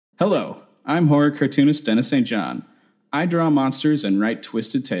Hello, I'm horror cartoonist Dennis St. John. I draw monsters and write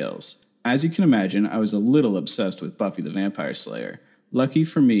twisted tales. As you can imagine, I was a little obsessed with Buffy the Vampire Slayer. Lucky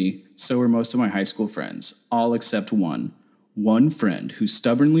for me, so were most of my high school friends, all except one. One friend who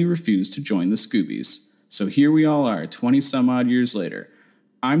stubbornly refused to join the Scoobies. So here we all are, 20-some-odd years later.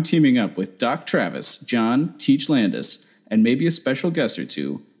 I'm teaming up with Doc Travis, John, Teach Landis, and maybe a special guest or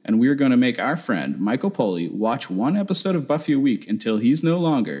two, and we're going to make our friend, Michael Poley, watch one episode of Buffy a week until he's no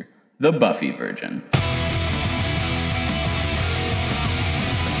longer the Buffy Virgin.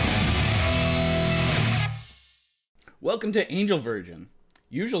 Welcome to Angel Virgin,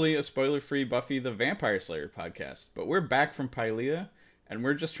 usually a spoiler-free Buffy the Vampire Slayer podcast, but we're back from Pylea, and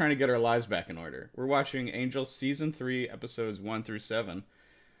we're just trying to get our lives back in order. We're watching Angel Season 3, Episodes 1 through 7.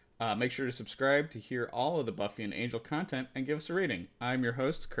 Make sure to subscribe to hear all of the Buffy and Angel content and give us a rating. I'm your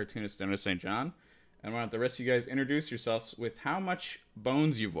host, cartoonist Dennis St. John, and I want the rest of you guys introduce yourselves with how much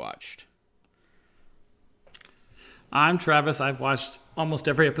Bones you've watched. I'm Travis. I've watched almost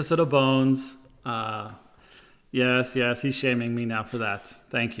every episode of Bones. Yes, he's shaming me now for that.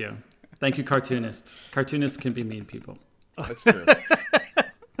 Thank you. Thank you, cartoonist. Cartoonists can be mean people. That's true.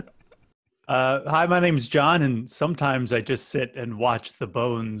 Hi, my name's John, and sometimes I just sit and watch the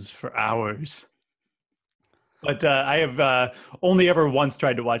Bones for hours. But I have only ever once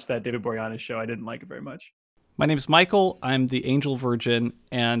tried to watch that David Boreanaz show. I didn't like it very much. My name's Michael. I'm the Angel Virgin,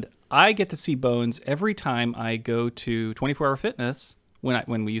 and I get to see Bones every time I go to 24 Hour Fitness,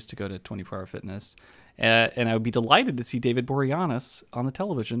 when we used to go to 24 Hour Fitness, and I would be delighted to see David Boreanaz on the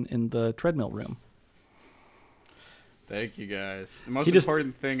television in the treadmill room. Thank you, guys. The most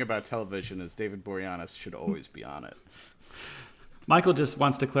important thing about television is David Boreanaz should always be on it. Michael just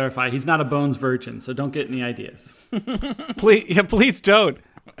wants to clarify, he's not a Bones virgin, so don't get any ideas. Please don't.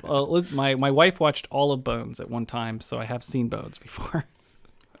 Well, my wife watched all of Bones at one time, so I have seen Bones before.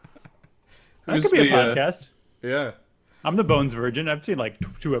 That could be a podcast. Yeah. I'm the Bones virgin. I've seen like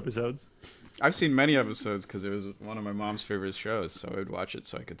 2 episodes. I've seen many episodes because it was one of my mom's favorite shows, so I would watch it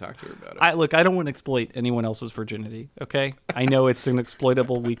so I could talk to her about it. I don't want to exploit anyone else's virginity, okay? I know it's an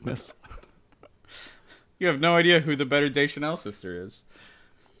exploitable weakness. You have no idea who the better Deschanel sister is.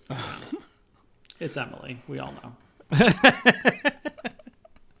 It's Emily. We all know.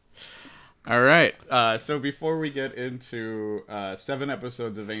 All right. So before we get into 7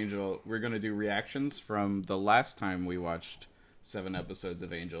 episodes of Angel, we're going to do reactions from the last time we watched 7 episodes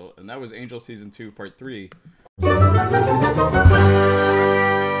of Angel, and that was Angel Season 2, Part 3.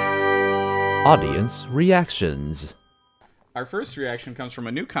 Audience reactions. Our first reaction comes from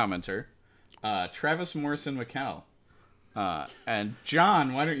a new commenter, Travis Morrison McCall. And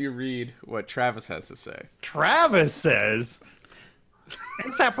John, why don't you read what Travis has to say? Travis says,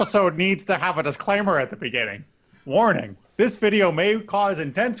 this episode needs to have a disclaimer at the beginning. Warning, this video may cause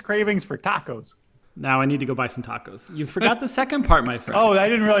intense cravings for tacos. Now I need to go buy some tacos. You forgot the second part, my friend. Oh, I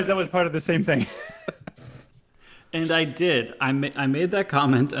didn't realize that was part of the same thing. And I did. I made that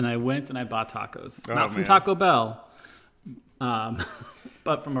comment, and I went and I bought tacos. Not from man. Taco Bell,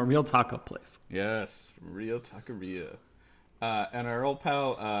 but from a real taco place. Yes, from real taqueria. And our old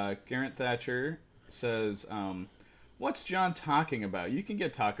pal, Garrett Thatcher, says, what's John talking about? You can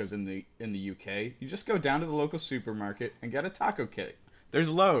get tacos in the UK. You just go down to the local supermarket and get a taco kit.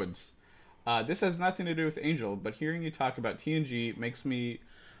 There's loads. This has nothing to do with Angel, but hearing you talk about TNG makes me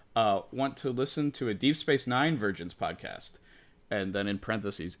want to listen to a Deep Space Nine Virgins podcast. And then in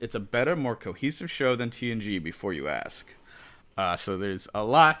parentheses, it's a better, more cohesive show than TNG before you ask. So there's a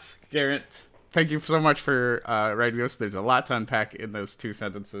lot. Garrett, thank you so much for writing this. There's a lot to unpack in those 2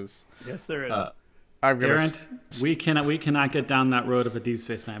 sentences. Yes, there is. Garrett, we cannot get down that road of a Deep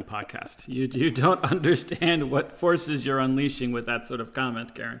Space Nine podcast. You don't understand what forces you're unleashing with that sort of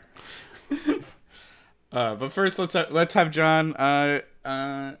comment, Garrett. But first, let's have John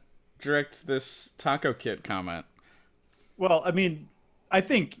direct this taco kit comment. Well, I mean, I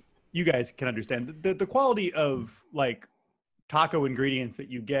think you guys can understand the quality of like taco ingredients that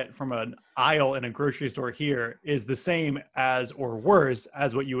you get from an aisle in a grocery store here is the same as or worse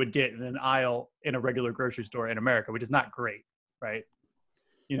as what you would get in an aisle in a regular grocery store in America, which is not great, right?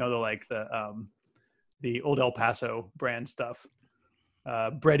 You know, the old El Paso brand stuff.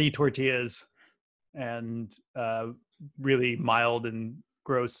 Bready tortillas and really mild and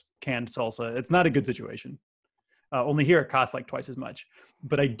gross canned salsa. It's not a good situation. Only here it costs like twice as much.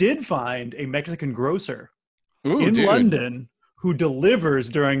 But I did find a Mexican grocer in London who delivers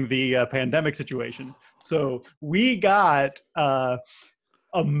during the pandemic situation. So we got a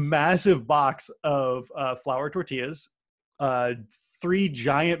massive box of flour tortillas, 3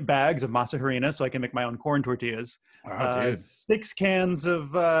 giant bags of masa harina so I can make my own corn tortillas. Oh, dude. 6 cans of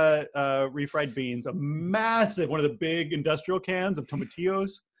refried beans, a massive, one of the big industrial cans of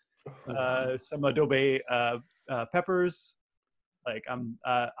tomatillos, some adobe peppers. Like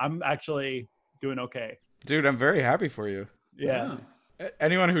I'm actually doing okay. Dude, I'm very happy for you. Yeah.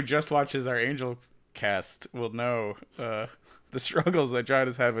 Anyone who just watches our Angel cast will know the struggles that John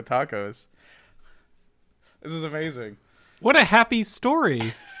has had with tacos. This is amazing. What a happy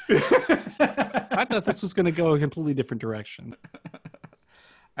story. I thought this was going to go a completely different direction.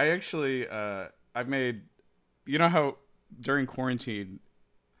 I actually, I've made, you know how during quarantine,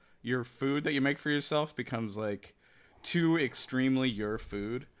 your food that you make for yourself becomes like too extremely your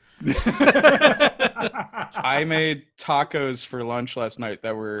food? I made tacos for lunch last night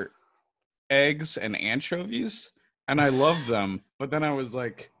that were eggs and anchovies, and I loved them. But then I was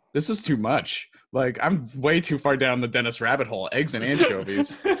like, this is too much. Like, I'm way too far down the Dennis rabbit hole. Eggs and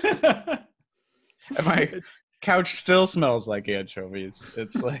anchovies. And my couch still smells like anchovies.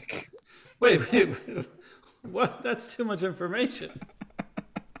 It's like... Wait. What? That's too much information.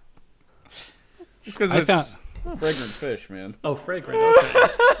 Just because it's fragrant fish, man. Oh, fragrant. Okay.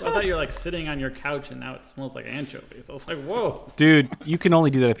 I thought you were like sitting on your couch and now it smells like anchovies. I was like, whoa. Dude, you can only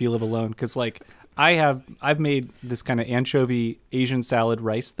do that if you live alone. Because like I've made this kind of anchovy Asian salad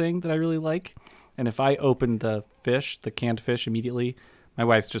rice thing that I really like. And if I open the fish, the canned fish immediately, my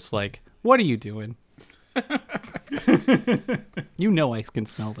wife's just like, what are you doing? You know I can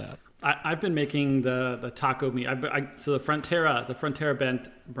smell that. I've been making the taco meat. So the Frontera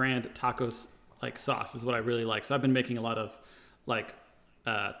brand tacos like sauce is what I really like. So I've been making a lot of like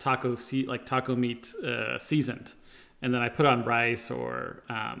taco meat seasoned, and then I put on rice or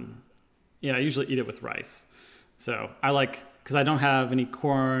I usually eat it with rice. So I like, because I don't have any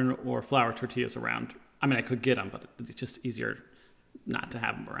corn or flour tortillas around. I mean, I could get them, but it's just easier not to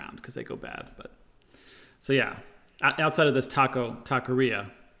have them around because they go bad. But so outside of this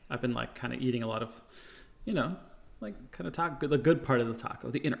taqueria, I've been like kind of eating a lot of, like kind of the good part of the taco,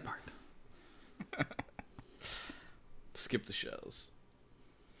 the inner part. Skip the shells.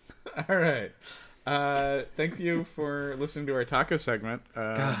 All right. Thank you for listening to our taco segment.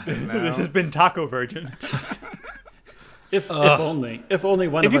 This has been Taco Virgin. If only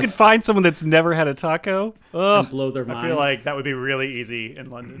one if of you us could find someone that's never had a taco, can blow their mind. I feel like that would be really easy in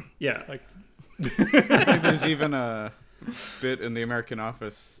London. Yeah, like I think there's even a bit in the American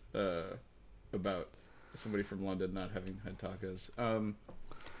Office about somebody from London not having had tacos.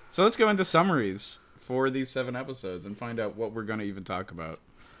 So let's go into summaries for these 7 episodes and find out what we're going to even talk about.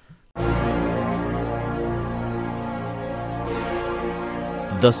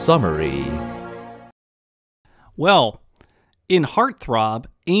 The summary. well, in Heart Throb,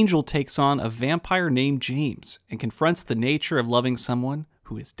 Angel takes on a vampire named James and confronts the nature of loving someone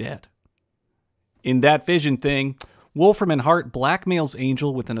who is dead. In That Vision Thing, Wolfram Hart blackmails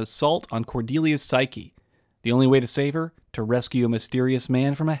Angel with an assault on Cordelia's psyche. The only way to save her? To rescue a mysterious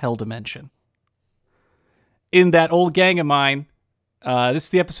man from a hell dimension. In That Old Gang of Mine, this is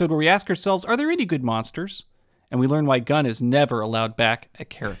the episode where we ask ourselves, are there any good monsters? And we learn why Gunn is never allowed back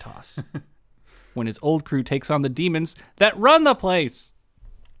at Caritas. When his old crew takes on the demons that run the place.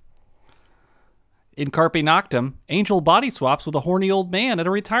 In Carpe Noctem, Angel body swaps with a horny old man at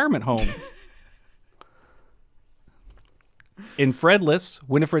a retirement home. In Fredless,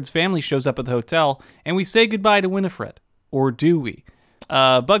 Winnifred's family shows up at the hotel, and we say goodbye to Winnifred. Or do we?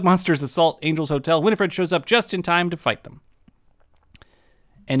 Bug monsters assault Angel's hotel. Winnifred shows up just in time to fight them.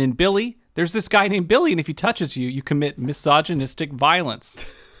 And in Billy, there's this guy named Billy, and if he touches you, you commit misogynistic violence.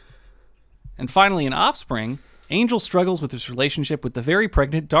 And finally, in Offspring, Angel struggles with his relationship with the very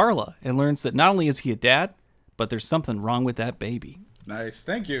pregnant Darla and learns that not only is he a dad, but there's something wrong with that baby. Nice.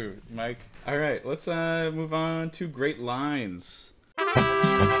 Thank you, Mike. All right, let's move on to Great Lines.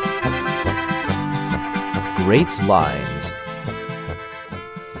 Great lines.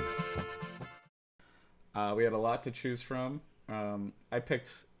 We had a lot to choose from. I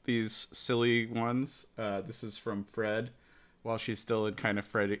picked these silly ones. This is from Fred, while she's still in kind of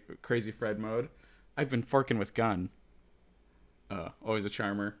crazy Fred mode. I've been forking with Gunn. Always a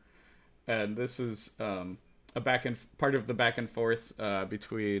charmer. And this is part of the back and forth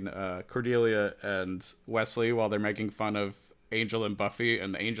between Cordelia and Wesley while they're making fun of Angel and Buffy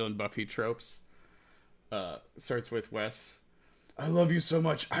and the Angel and Buffy tropes. Starts with Wes. I love you so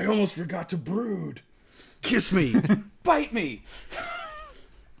much, I almost forgot to brood. Kiss me. Bite me.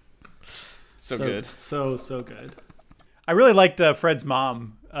 So good. So good. I really liked Fred's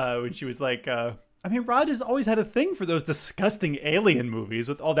mom when she was like, Rod has always had a thing for those disgusting alien movies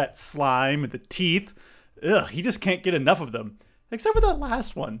with all that slime and the teeth. Ugh, he just can't get enough of them. Except for that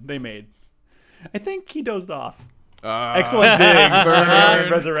last one they made. I think he dozed off. Excellent dig,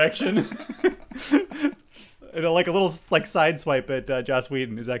 burn. Resurrection. Like a little side swipe at Joss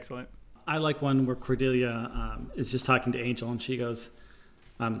Whedon is excellent. I like one where Cordelia is just talking to Angel, and she goes,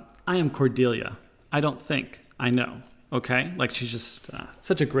 "I am Cordelia. I don't think. I know." Okay, like she's just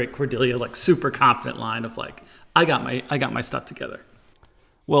such a great Cordelia, like super confident line of like, I got my stuff together.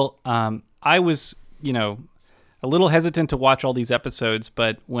 Well, I was, a little hesitant to watch all these episodes,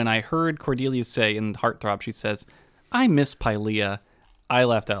 but when I heard Cordelia say in Heart Throb, she says, "I miss Pylea," I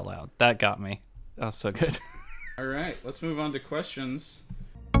laughed out loud. That got me. That was so good. All right, let's move on to questions.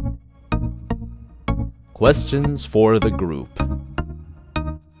 Questions for the group.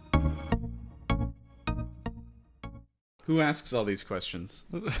 Who asks all these questions?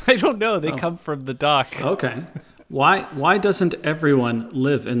 I don't know. They come from the doc. Okay. Why doesn't everyone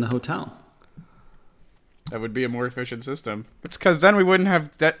live in the hotel? That would be a more efficient system. It's because then we wouldn't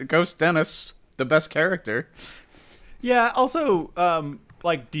have Ghost Dennis, the best character. Yeah, also,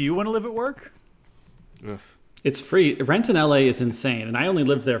 do you want to live at work? Ugh. It's free. Rent in LA is insane, and I only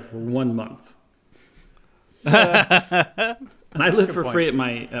lived there for 1 month. And I lived for free at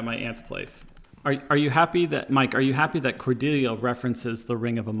my aunt's place. Are you happy that, Mike, are you happy that Cordelia references the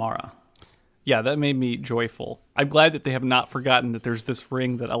Ring of Amara? Yeah, that made me joyful. I'm glad that they have not forgotten that there's this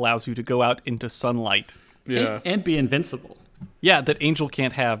ring that allows you to go out into sunlight. Yeah. And be invincible. Yeah, that Angel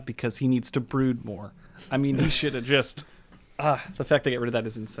can't have because he needs to brood more. I mean, he should have just... the fact to get rid of that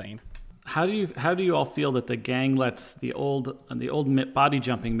is insane. How do you all feel that the gang lets the old body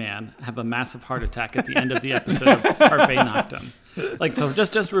jumping man have a massive heart attack at the end of the episode of Carpe Noctem? Like, so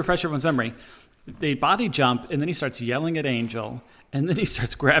just to refresh everyone's memory, they body jump and then he starts yelling at Angel and then he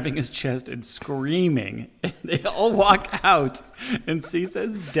starts grabbing his chest and screaming. And they all walk out and she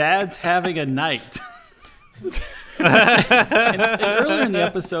says, "Dad's having a night." and earlier in the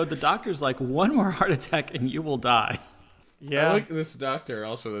episode, the doctor's like, "One more heart attack and you will die." Yeah. I like this doctor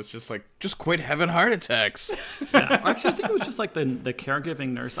also that's just quit having heart attacks. Yeah. Actually, I think it was just like the caregiving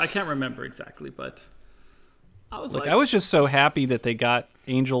nurse. I can't remember exactly, but I was just so happy that they got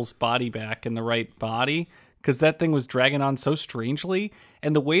Angel's body back in the right body because that thing was dragging on so strangely.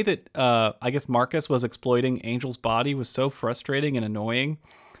 And the way that I guess Marcus was exploiting Angel's body was so frustrating and annoying.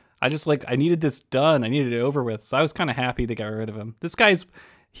 I needed this done. I needed it over with. So I was kind of happy they got rid of him. This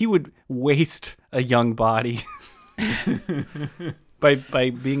he would waste a young body. by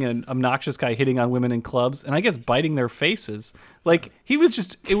being an obnoxious guy hitting on women in clubs and I guess biting their faces. Like it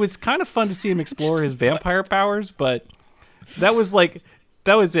was kind of fun to see him explore his vampire powers, but that was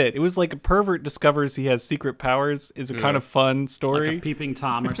it. It was like a pervert discovers he has secret powers is a kind of fun story. Like a peeping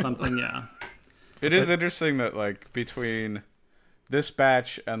Tom or something, yeah. It is interesting that between this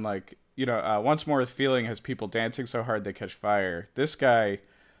batch and Once More with Feeling has people dancing so hard they catch fire. This guy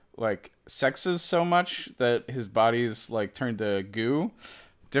sexes so much that his body's turned to goo.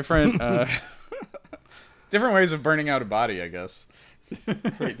 Different different ways of burning out a body, I guess.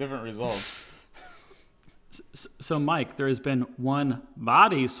 Great different results. So Mike, there has been one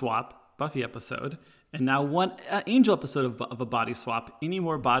body swap Buffy episode and now one Angel episode of a body swap. Any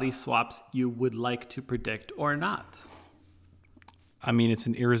more body swaps you would like to predict or not? I mean, it's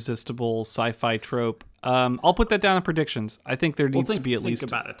an irresistible sci-fi trope. I'll put that down in predictions. I think there needs to be at least...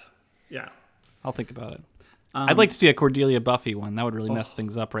 Think about it. Yeah. I'll think about it. I'd like to see a Cordelia Buffy one. That would really mess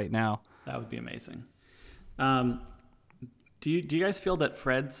things up right now. That would be amazing. Do you guys feel that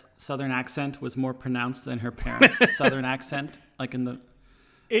Fred's southern accent was more pronounced than her parents' southern accent?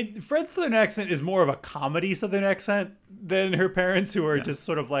 Fred's southern accent is more of a comedy southern accent than her parents, who are just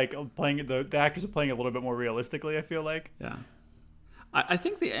sort of playing it. The actors are playing it a little bit more realistically, I feel like. Yeah. I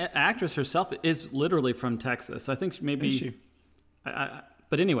think the actress herself is literally from Texas. I think maybe... Is she?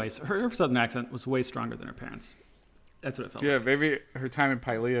 But anyways, her southern accent was way stronger than her parents'. That's what it felt like. Yeah, maybe her time in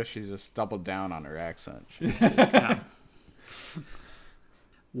Pylea, she just doubled down on her accent. Yeah.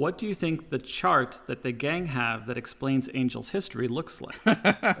 What do you think the chart that the gang have that explains Angel's history looks like?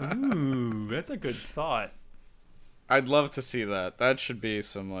 Ooh, that's a good thought. I'd love to see that. That should be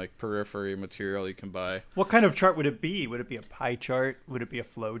some periphery material you can buy. What kind of chart would it be? Would it be a pie chart? Would it be a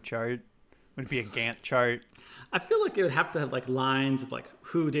flow chart? Would it be a Gantt chart? I feel like it would have to have lines of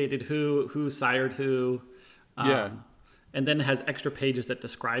who dated who sired who. Yeah. And then it has extra pages that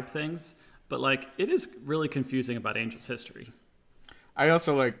describe things. But it is really confusing about Angel's history. I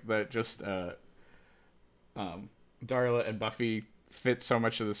also like that just Darla and Buffy fit so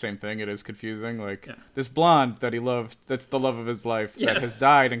much of the same thing. It is confusing. This blonde that he loved, that's the love of his life, that has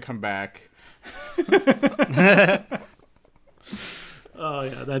died and come back. Oh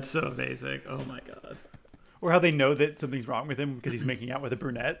yeah, that's so amazing. Oh my god. Or how they know that something's wrong with him because he's making out with a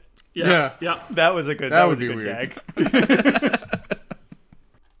brunette. Yeah. That was a good. That was would a be good weird.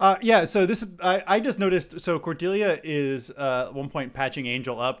 gag. So this I just noticed. So Cordelia is at one point patching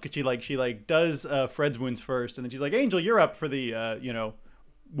Angel up because she does Fred's wounds first, and then she's like, Angel, you're up for the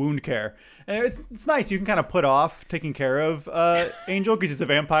wound care. And it's nice. You can kind of put off taking care of Angel because he's a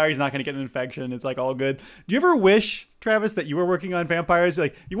vampire. He's not going to get an infection. It's like all good. Do you ever wish, Travis, that you were working on vampires?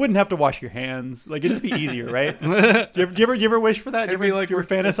 Like you wouldn't have to wash your hands. Like it'd just be easier, right? do you ever wish for that? Do you ever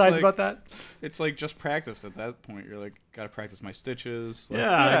fantasize about that? It's like just practice at that point. You're like, gotta practice my stitches. Like,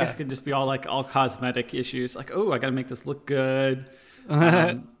 I guess it could just be all cosmetic issues. Like, oh, I gotta make this look good.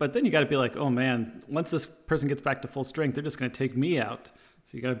 But then you gotta be like, oh man, once this person gets back to full strength, they're just gonna take me out.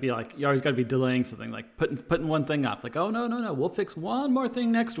 So you gotta be like, you always gotta be delaying something, like putting one thing off. Like, oh no, we'll fix one more thing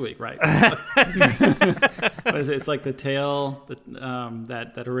next week, right? What is it? It's like the tale,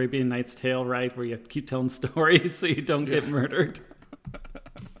 that Arabian Nights tale, right, where you have to keep telling stories so you don't get murdered.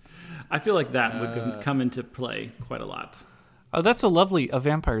 I feel like that would come into play quite a lot. Oh, that's a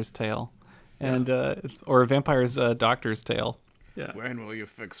vampire's tale, and or a vampire's doctor's tale. Yeah. When will you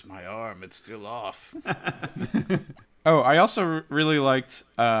fix my arm? It's still off. Oh, I also really liked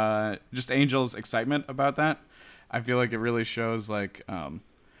just Angel's excitement about that. I feel like it really shows like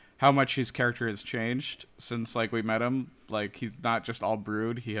how much his character has changed since like we met him. Like he's not just all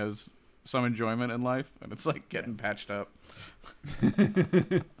brood; he has some enjoyment in life, and it's like getting patched up.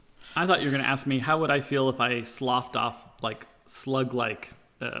 I thought you were gonna ask me how would I feel if I sloughed off like slug like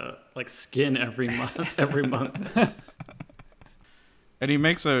skin every month. And he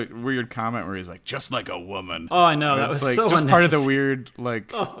makes a weird comment where he's like, "Just like a woman." Oh, I know. And That was like so just part of the unnecessary. weird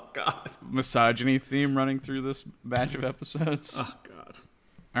like Oh God. misogyny theme running through this batch of episodes. Oh God.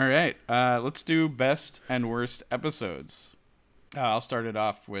 All right, let's do best and worst episodes. I'll start it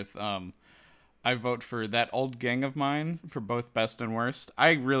off with I vote for That Old Gang of Mine for both best and worst.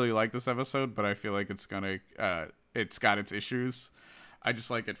 I really like this episode, but I feel like it's got its issues. I just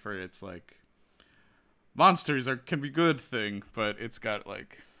like it for its like monsters can be good thing, but it's got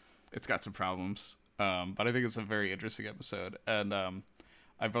some problems. But I think it's a very interesting episode, and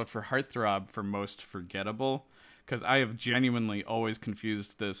I vote for Heart Throb for most forgettable, because I have genuinely always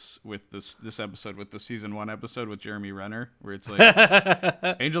confused this episode with the season 1 episode with Jeremy Renner, where it's like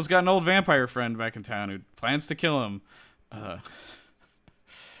Angel's got an old vampire friend back in town who plans to kill him.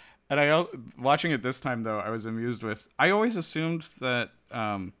 And watching it this time though, I was amused with. I always assumed that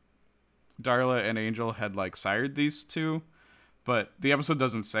Darla and Angel had like sired these two, but the episode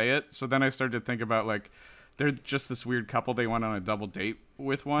doesn't say it. So then I started to think about like they're just this weird couple they went on a double date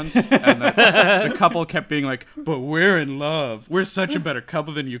with once, and the couple kept being like, "But we're in love. We're such a better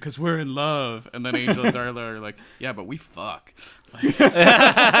couple than you because we're in love." And then Angel and Darla are like, "Yeah, but we fuck."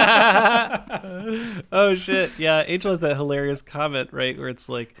 Oh shit! Yeah, Angel has that hilarious comment, right, where it's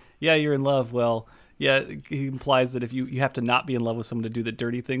like, "Yeah, you're in love." Well, yeah, he implies that if you have to not be in love with someone to do the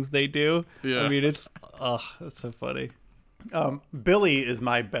dirty things they do. Yeah. I mean, it's so funny. Billy is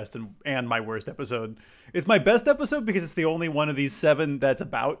my best and my worst episode. It's my best episode because it's the only one of these 7 that's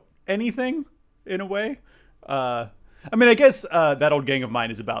about anything in a way. I mean, I guess That Old Gang of Mine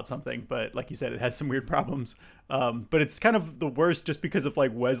is about something, but like you said, it has some weird problems. But it's kind of the worst just because of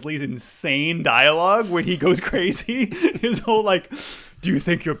like Wesley's insane dialogue when he goes crazy. His whole like, "Do you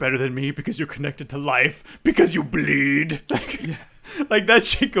think you're better than me because you're connected to life? Because you bleed?" Like that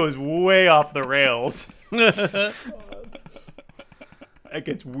shit goes way off the rails. It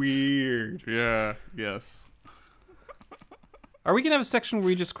gets weird. Yeah. Yes. Are we gonna have a section where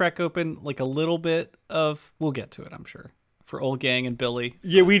we just crack open like a little bit of? We'll get to it, I'm sure. For Old Gang and Billy.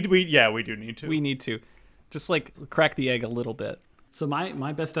 Yeah, we do need to. We need to just like crack the egg a little bit. So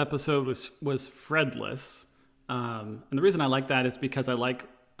my best episode was Fredless, and the reason I like that is because I like,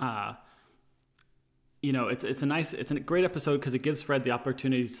 it's a great episode because it gives Fred the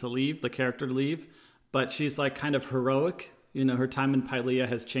opportunity to leave, the character to leave, but she's like kind of heroic. You know, her time in Pylea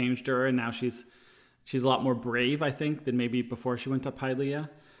has changed her, and now she's a lot more brave, I think, than maybe before she went to Pylea.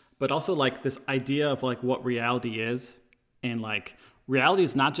 But also like this idea of like what reality is, and like reality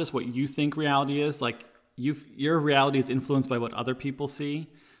is not just what you think reality is. Like your reality is influenced by what other people see.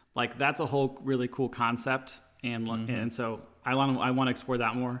 Like that's a whole really cool concept, and so I want to explore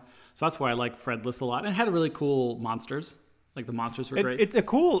that more. So that's why I like Fredless a lot, and it had really cool monsters. Like the monsters were great. It's a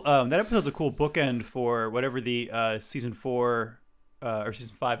cool that episode's a cool bookend for whatever the season 4 or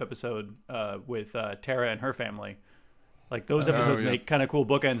season 5 episode with Tara and her family Like those episodes yeah. make kind of cool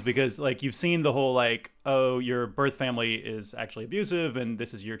bookends because like you've seen the whole like, oh, your birth family is actually abusive and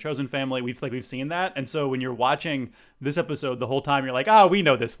this is your chosen family. We've seen that. And so when you're watching this episode the whole time, you're like, oh, we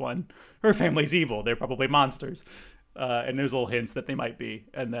know this one. Her family's evil. They're probably monsters. And there's little hints that they might be.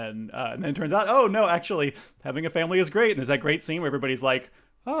 And then it turns out, oh no, actually having a family is great. And there's that great scene where everybody's like,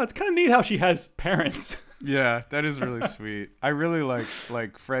 oh, it's kind of neat how she has parents. Yeah, that is really sweet. I really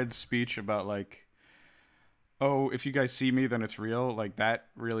like Fred's speech about like, oh, if you guys see me, then it's real. Like that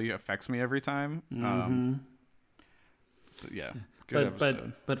really affects me every time. So yeah, good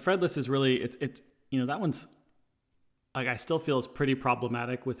episode. But Fredless is really it's that one's like I still feel is pretty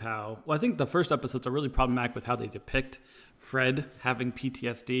problematic with how. Well, I think the first episodes are really problematic with how they depict Fred having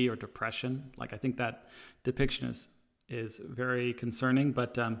PTSD or depression. Like I think that depiction is very concerning.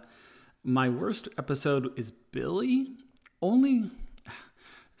 But my worst episode is Billy, only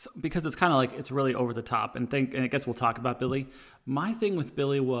because it's kind of like it's really over the top. And I guess we'll talk about Billy. My thing with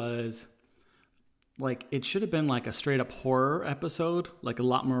Billy was like it should have been like a straight up horror episode, like a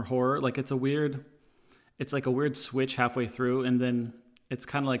lot more horror. Like it's like a weird switch halfway through, and then it's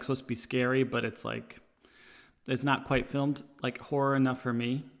kind of like supposed to be scary, but it's like it's not quite filmed like horror enough for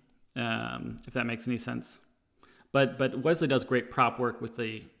me, if that makes any sense. But Wesley does great prop work with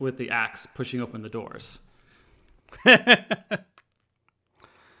the axe pushing open the doors.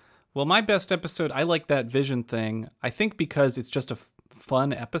 Well, my best episode, I like that vision thing. I think because it's just a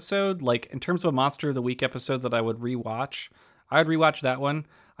fun episode. Like in terms of a Monster of the Week episode that I would rewatch, I'd rewatch that one.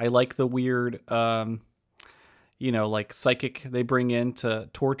 I like the weird, like psychic they bring in to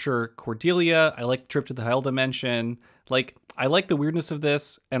torture Cordelia. I like the trip to the Hell Dimension. Like I like the weirdness of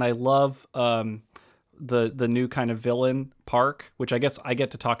this, and I love the new kind of villain Park, which I guess I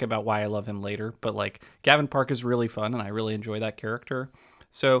get to talk about why I love him later. But like Gavin Park is really fun, and I really enjoy that character.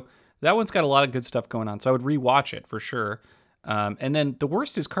 So that one's got a lot of good stuff going on. So I would rewatch it for sure. And then the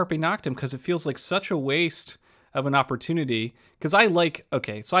worst is Carpe Noctem because it feels like such a waste of an opportunity. Because I like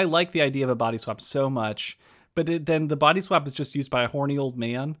the idea of a body swap so much, but then the body swap is just used by a horny old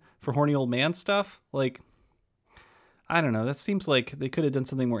man for horny old man stuff. Like, I don't know. That seems like they could have done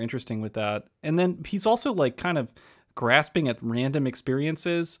something more interesting with that. And then he's also like kind of grasping at random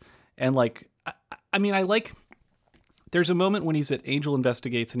experiences. And like, I mean, I like... There's a moment when he's at Angel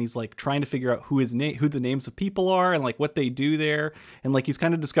Investigates and he's like trying to figure out who the names of people are and like what they do there. And like he's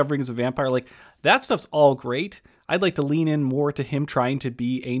kind of discovering he's a vampire. Like that stuff's all great. I'd like to lean in more to him trying to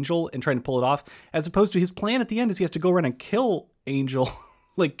be Angel and trying to pull it off, as opposed to his plan at the end is he has to go around and kill Angel,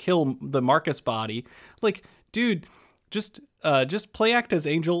 like kill the Marcus body. Like, dude, just play act as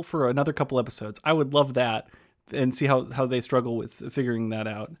Angel for another couple episodes. I would love that and see how they struggle with figuring that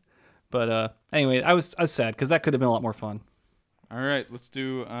out. But anyway, I was sad because that could have been a lot more fun. All right, let's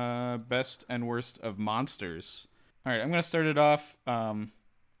do best and worst of monsters. All right, I'm going to start it off.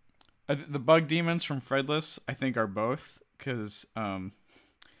 The bug demons from Fredless, I think, are both because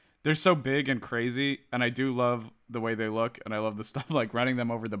they're so big and crazy, and I do love the way they look, and I love the stuff like running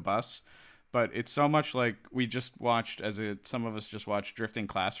them over the bus. But it's so much like we just watched, some of us just watched Drifting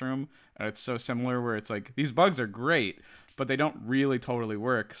Classroom, and it's so similar where it's like, these bugs are great, but they don't really totally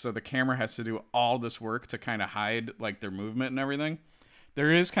work, so the camera has to do all this work to kind of hide like their movement and everything.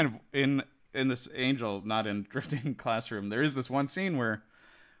 There is kind of, in this Angel, not in Drifting Classroom, there is this one scene where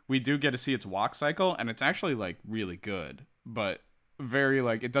we do get to see its walk cycle, and it's actually like really good, but very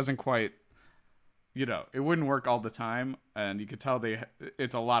like, it doesn't quite, it wouldn't work all the time, and you could tell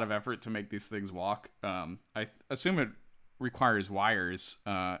it's a lot of effort to make these things walk. I assume it requires wires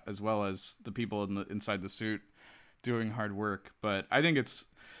as well as the people inside the suit doing hard work, but I think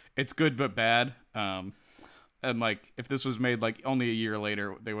it's good but bad. And like if this was made like only a year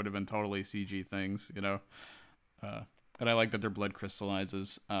later, they would have been totally CG things, and I like that their blood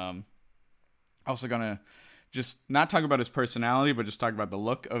crystallizes. Also gonna just not talk about his personality, but just talk about the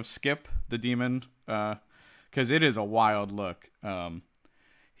look of Skip, the demon, because it is a wild look.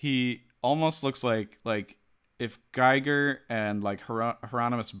 He almost looks like if Geiger and like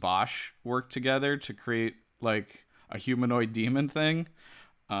Hieronymus Bosch worked together to create like a humanoid demon thing.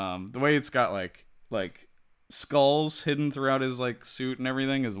 The way it's got like skulls hidden throughout his like suit and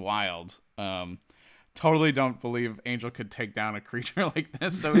everything is wild. Totally don't believe Angel could take down a creature like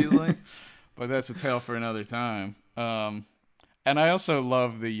this so easily. But that's a tale for another time. And I also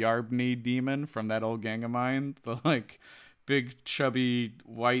love the Yarbney demon from that old gang of mine. The like big chubby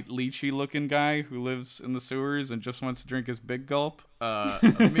white lychee looking guy who lives in the sewers and just wants to drink his big gulp.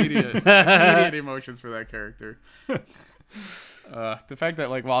 Immediate emotions for that character. The fact that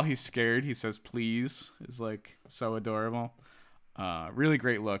like while he's scared he says please is like so adorable. Really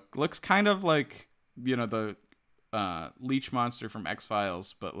great look. Looks kind of like the leech monster from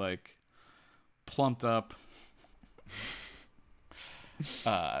X-Files, but like plumped up.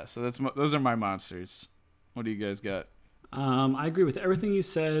 So those are my monsters. What do you guys got? I agree with everything you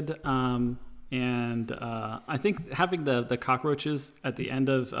said. And I think having the cockroaches at the end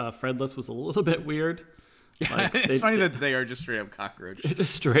of Fredless was a little bit weird. Like, it's funny that they are just straight up cockroaches.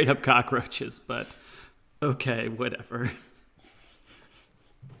 Just straight up cockroaches, but okay, whatever.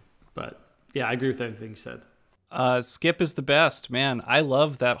 But yeah, I agree with everything you said. Skip is the best, man. I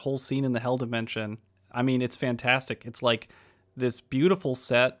love that whole scene in the Hell Dimension. I mean, it's fantastic. It's like this beautiful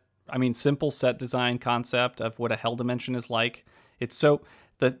set. I mean, simple set design concept of what a Hell Dimension is like. It's so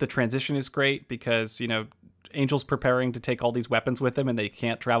the transition is great because, you know, Angel's preparing to take all these weapons with him and they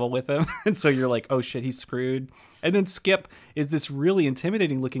can't travel with him. And so you're like, oh shit, he's screwed. And then Skip is this really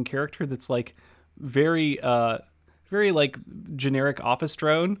intimidating looking character that's like very like generic office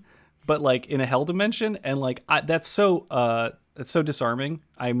drone, but like in a Hell Dimension. And like, that's so disarming.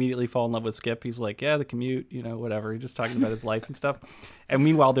 I immediately fall in love with Skip. He's like, yeah, the commute, you know, whatever. He's just talking about his life and stuff. And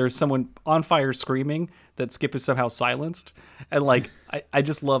meanwhile, there's someone on fire screaming that Skip is somehow silenced. And like, I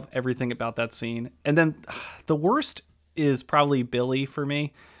just love everything about that scene. And then the worst is probably Billy for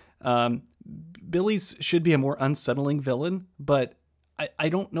me. Billy's should be a more unsettling villain, but I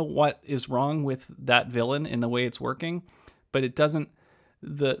don't know what is wrong with that villain in the way it's working, but it doesn't.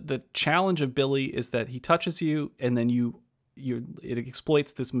 The challenge of Billy is that he touches you and then it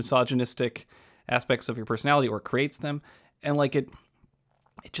exploits this misogynistic aspects of your personality or creates them. And like it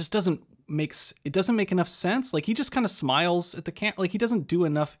just doesn't make enough sense. Like he just kind of smiles at the camp. Like he doesn't do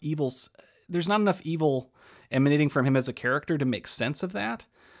enough evils. There's not enough evil emanating from him as a character to make sense of that.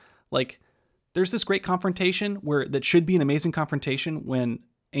 Like there's this great confrontation that should be an amazing confrontation when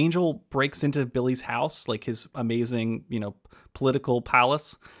Angel breaks into Billy's house, like his amazing, you know, political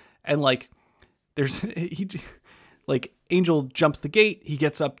palace. And like like Angel jumps the gate, he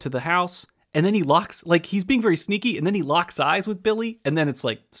gets up to the house, and then he locks, like he's being very sneaky, and then he locks eyes with Billy, and then it's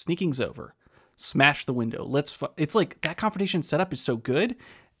like, sneaking's over. Smash the window. It's like that confrontation setup is so good,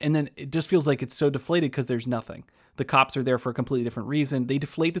 and then it just feels like it's so deflated because there's nothing. The cops are there for a completely different reason. They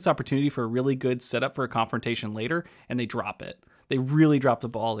deflate this opportunity for a really good setup for a confrontation later, and they drop it. They really drop the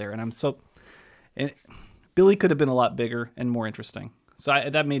ball there, and Billy could have been a lot bigger and more interesting. So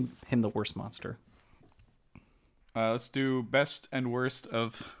that made him the worst monster. Let's do best and worst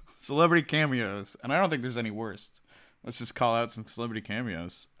of celebrity cameos. And I don't think there's any worst. Let's just call out some celebrity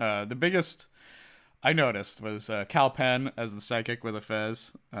cameos. The biggest I noticed was Cal Penn as the psychic with a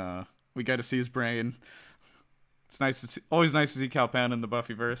fez. We got to see his brain. It's always nice to see Cal Penn in the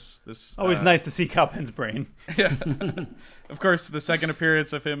Buffyverse. Always nice to see Cal Penn's brain. Yeah. Of course, the second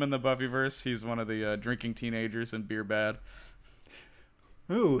appearance of him in the Buffyverse, he's one of the drinking teenagers in Beer Bad.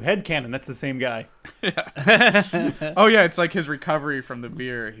 Ooh, headcanon. That's the same guy. Yeah. Oh, yeah. It's like his recovery from the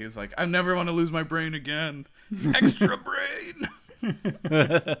beer. He's like, I never want to lose my brain again. Extra brain.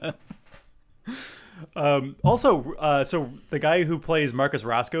 So the guy who plays Marcus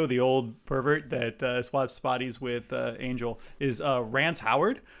Roscoe, the old pervert that swaps bodies with Angel, is Rance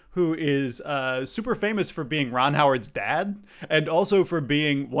Howard, who is super famous for being Ron Howard's dad, and also for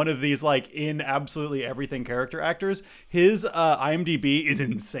being one of these like in absolutely everything character actors. His IMDb is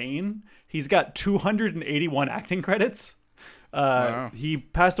insane. He's got 281 acting credits. Wow. He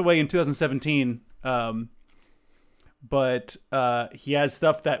passed away in 2017. But he has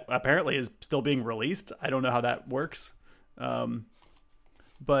stuff that apparently is still being released. I don't know how that works.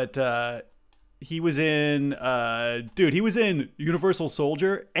 But he was in, he was in Universal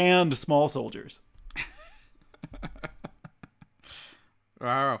Soldier and Small Soldiers.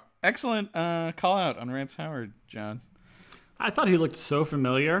 Wow. Excellent call out on Rance Howard, John. I thought he looked so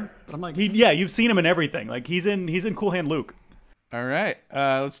familiar, but I'm like, you've seen him in everything. Like he's in Cool Hand Luke. All right.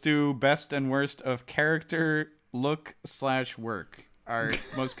 Let's do best and worst of character look/work. Our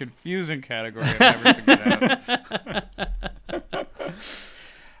most confusing category I've ever figured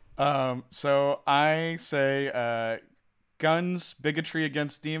out. So I say Gunn's bigotry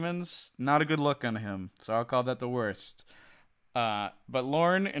against demons, not a good look on him. So I'll call that the worst. But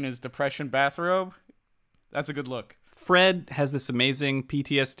Lorne in his depression bathrobe, that's a good look. Fred has this amazing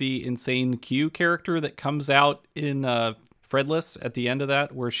PTSD insane Q character that comes out in Fredless at the end of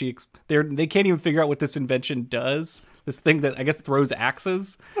that, where they can't even figure out what this invention does. This thing that I guess throws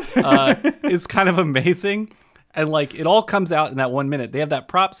axes is kind of amazing. And like it all comes out in that 1 minute. They have that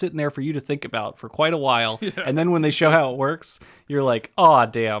prop sitting there for you to think about for quite a while. Yeah. And then when they show how it works, you're like, oh,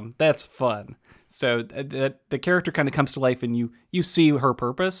 damn, that's fun. So the character kind of comes to life and you see her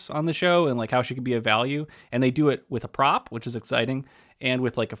purpose on the show and like how she could be of value. And they do it with a prop, which is exciting, and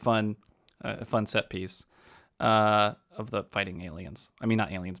with like a fun set piece. of the fighting aliens. I mean,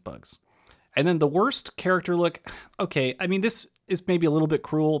 not aliens, bugs. And then the worst character look. Okay, I mean, this is maybe a little bit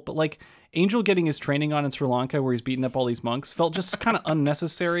cruel, but like Angel getting his training on in Sri Lanka, where he's beating up all these monks, felt just kind of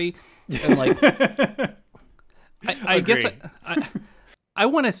unnecessary. And like, I guess I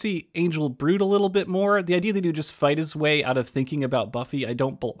want to see Angel brood a little bit more. The idea that he would just fight his way out of thinking about Buffy, I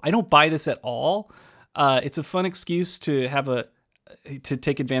don't buy this at all. It's a fun excuse to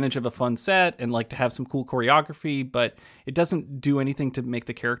take advantage of a fun set and like to have some cool choreography, but it doesn't do anything to make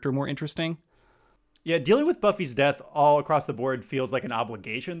the character more interesting. Yeah, dealing with Buffy's death all across the board feels like an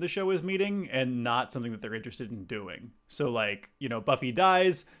obligation the show is meeting and not something that they're interested in doing. So like, you know, Buffy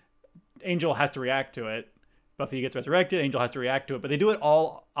dies, Angel has to react to it. Buffy gets resurrected, Angel has to react to it, but they do it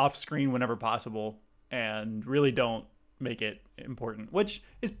all off screen whenever possible and really don't make it important, which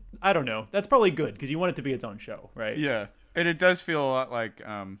is, I don't know, that's probably good because you want it to be its own show, right? Yeah. And it does feel a lot like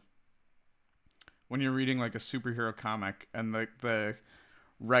when you're reading like a superhero comic and the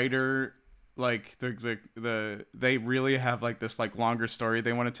writer, like they really have like this like longer story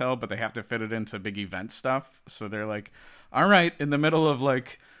they want to tell, but they have to fit it into big event stuff. So they're like, all right, in the middle of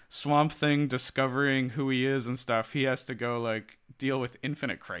like Swamp Thing discovering who he is and stuff, he has to go like deal with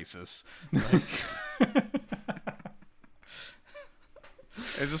Infinite Crisis. Like,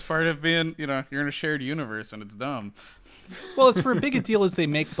 it's just part of being, you know, you're in a shared universe and it's dumb. Well, as for big a deal as they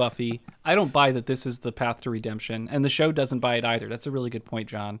make Buffy, I don't buy that this is the path to redemption, and the show doesn't buy it either. That's a really good point,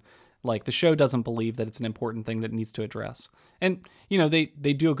 John. Like, the show doesn't believe that it's an important thing that it needs to address. And, you know, they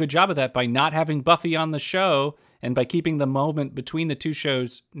do a good job of that by not having Buffy on the show and by keeping the moment between the two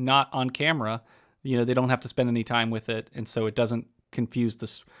shows not on camera. You know, they don't have to spend any time with it, and so it doesn't confuse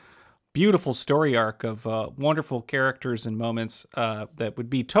this beautiful story arc of wonderful characters and moments that would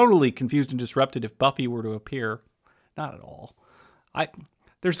be totally confused and disrupted if Buffy were to appear. Not at all.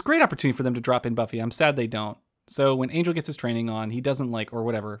 There's great opportunity for them to drop in Buffy. I'm sad they don't. So when Angel gets his training on, he doesn't like, or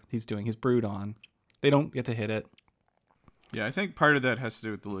whatever he's doing, his brood on, they don't get to hit it. Yeah, I think part of that has to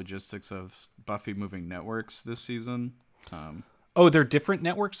do with the logistics of Buffy moving networks this season. Oh, they're different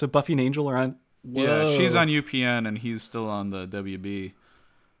networks? So Buffy and Angel are on... Whoa. Yeah, she's on UPN and he's still on the WB.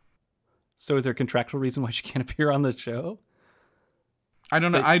 So is there a contractual reason why she can't appear on the show? I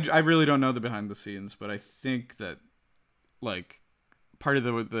don't know. I really don't know the behind the scenes, but I think that like part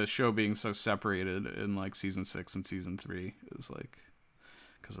of the show being so separated in like season 6 and season 3 is like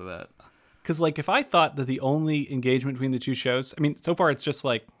because of that. Because like if I thought that the only engagement between the two shows, I mean, so far it's just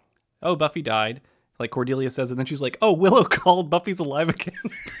like, oh, Buffy died, like Cordelia says, and then she's like, oh, Willow called, Buffy's alive again.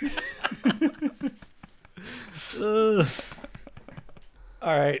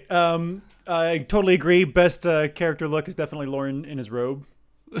 All right. I totally agree. Best character look is definitely Lauren in his robe.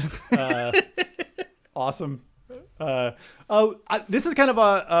 Awesome. This is kind of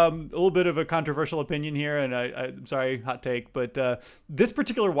a little bit of a controversial opinion here, and I'm sorry, hot take, but this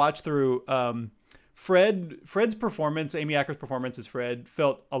particular watch through, Fred's performance, Amy Acker's performance as Fred,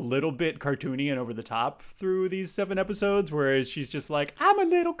 felt a little bit cartoony and over the top through these 7 episodes, whereas she's just like, I'm a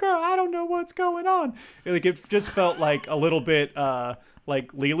little girl, I don't know what's going on. Like it just felt like a little bit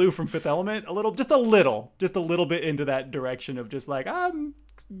like Lilu from Fifth Element, just a little bit into that direction of just like, I'm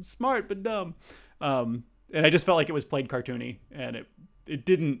smart but dumb. And I just felt like it was played cartoony, and it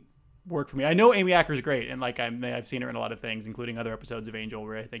didn't work for me. I know Amy Acker's great, and like I've seen her in a lot of things, including other episodes of Angel,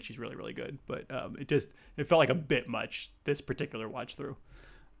 where I think she's really, really good. But it felt like a bit much this particular watch through.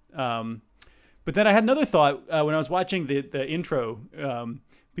 But then I had another thought when I was watching the intro,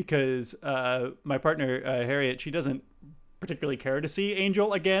 because my partner Harriet, she doesn't particularly care to see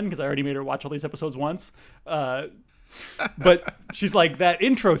Angel again because I already made her watch all these episodes once. But she's like, that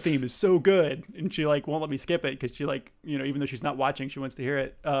intro theme is so good, and she like won't let me skip it because she like, you know, even though she's not watching, she wants to hear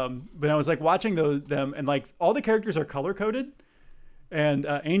it. But I was like watching them, and like all the characters are color coded, and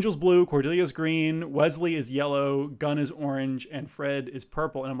Angel's blue, Cordelia's green, Wesley is yellow, Gunn is orange, and Fred is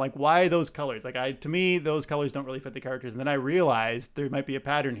purple. And I'm like, why those colors? Like to me, those colors don't really fit the characters. And then I realized there might be a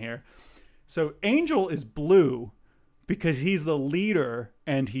pattern here. So Angel is blue because he's the leader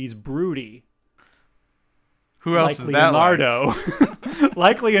and he's broody. Who else like is that? Leonardo.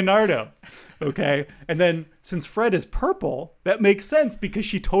 Like Leonardo. Okay. And then since Fred is purple, that makes sense because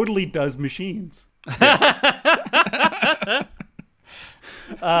she totally does machines. Yes.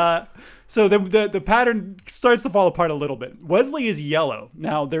 So the pattern starts to fall apart a little bit. Wesley is yellow.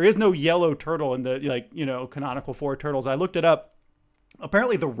 Now, there is no yellow turtle in the canonical 4 turtles. I looked it up.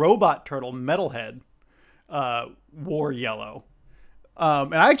 Apparently the robot turtle, Metalhead, wore yellow.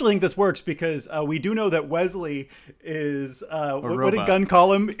 And I actually think this works because we do know that Wesley is, what did Gunn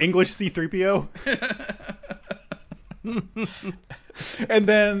call him? English C-3PO? And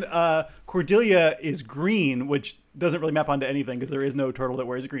then Cordelia is green, which doesn't really map onto anything because there is no turtle that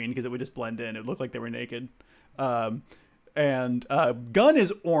wears green because it would just blend in. It looked like they were naked. And Gunn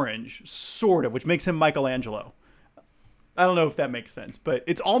is orange, sort of, which makes him Michelangelo. I don't know if that makes sense, but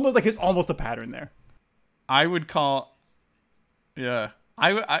it's almost a pattern there. I would call, yeah.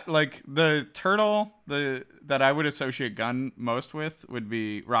 I like the turtle that I would associate Gunn most with would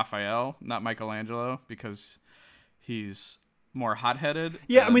be Raphael, not Michelangelo, because he's more hot-headed.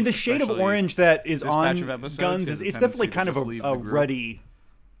 Yeah, I mean the shade of orange that is on Gunn's it's definitely kind of a ruddy,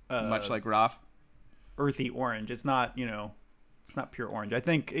 much like Raph, earthy orange. It's not it's not pure orange. I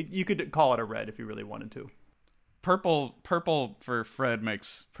think you could call it a red if you really wanted to. Purple for Fred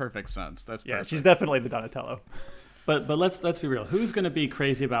makes perfect sense. That's perfect. She's definitely the Donatello. But let's be real. Who's going to be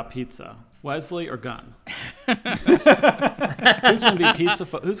crazy about pizza, Wesley or Gunn? Who's going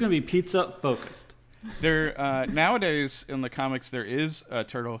to be pizza focused? There nowadays in the comics there is a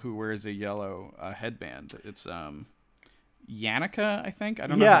turtle who wears a yellow headband. It's Yannicka, I think. I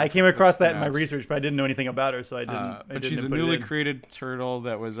don't know. Yeah, I came across that in my research, but I didn't know anything about her, so I didn't. But she's a newly created turtle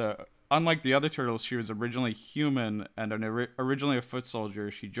that was unlike the other turtles. She was originally human and originally a foot soldier.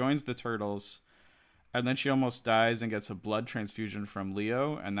 She joins the turtles, and then she almost dies and gets a blood transfusion from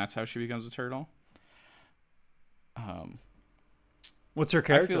Leo, and that's how she becomes a turtle. What's her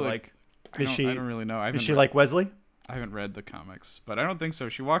character like? I don't really know. Is she like Wesley? I haven't read the comics, but I don't think so.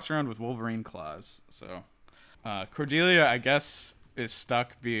 She walks around with Wolverine claws. So Cordelia, I guess, is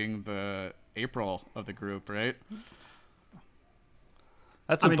stuck being the April of the group, right?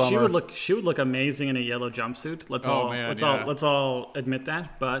 That's a bummer. She would look amazing in a yellow jumpsuit. Let's all admit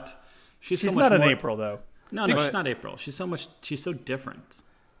that. But she's so not much an April though. No, she's not April. She's so different.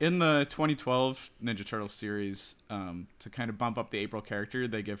 In the 2012 Ninja Turtles series, to kind of bump up the April character,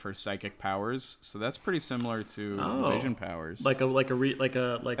 they give her psychic powers. So that's pretty similar to Vision powers.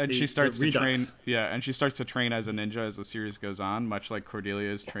 And she starts to train. Yeah, and she starts to train as a ninja as the series goes on, much like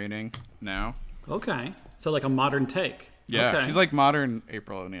Cordelia is training now. Okay, so like a modern take. Yeah, okay. She's like modern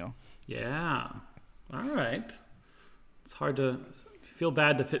April O'Neil. Yeah. All right. It's hard to feel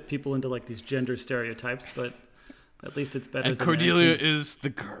bad to fit people into like these gender stereotypes, but at least it's better. And Cordelia is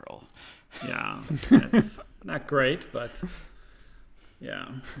the girl. Yeah, it's not great, but yeah.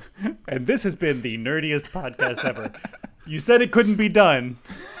 And this has been the nerdiest podcast ever. You said it couldn't be done.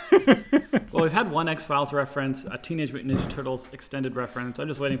 Well, we've had one X-Files reference, a Teenage Mutant Ninja Turtles extended reference. I'm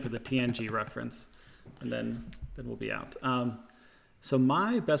just waiting for the TNG reference, and then we'll be out. So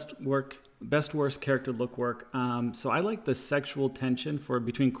my best worst character look work. So I like the sexual tension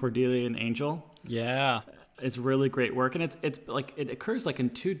between Cordelia and Angel. Yeah. It's really great work, and it's like it occurs like in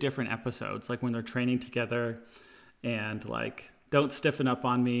two different episodes, like when they're training together, and like don't stiffen up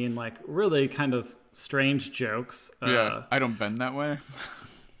on me, and like really kind of strange jokes. Yeah, I don't bend that way.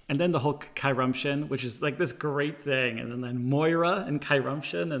 And then the whole Chirumtion, which is like this great thing, and then Moira and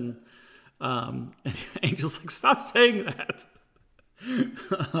Chirumtion, and Angel's like, stop saying that.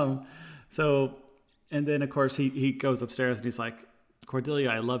 And then of course he goes upstairs and he's like, Cordelia,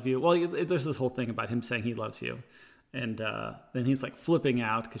 I love you. Well, there's this whole thing about him saying he loves you. And then he's like flipping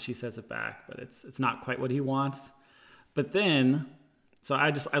out because she says it back, but it's not quite what he wants. But then, so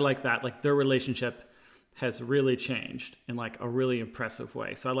I like that. Like their relationship has really changed in like a really impressive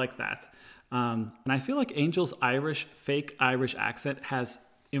way. So I like that. And I feel like Angel's fake Irish accent has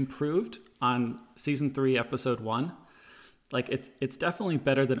improved on season 3, episode 1. Like it's definitely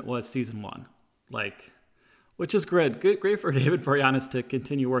better than it was season 1. Like, which is great for David Boreanaz to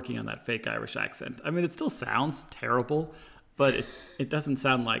continue working on that fake Irish accent. I mean, it still sounds terrible, but it doesn't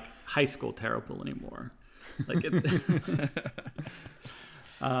sound like high school terrible anymore. Like and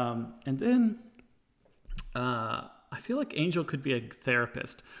then I feel like Angel could be a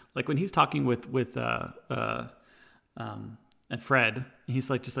therapist. Like when he's talking with and Fred,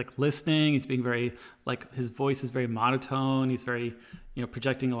 he's like just like listening. He's being very like his voice is very monotone. He's very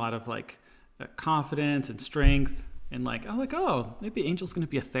projecting a lot of like confidence and strength, and like I'm like, oh, maybe Angel's going to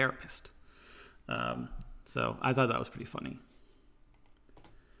be a therapist. So I thought that was pretty funny.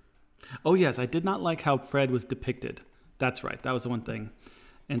 Oh yes, I did not like how Fred was depicted. That's right, that was the one thing.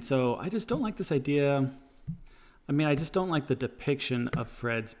 And so I just don't like this idea. I mean, I just don't like the depiction of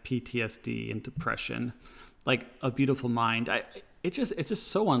Fred's PTSD and depression, like A Beautiful Mind. It's just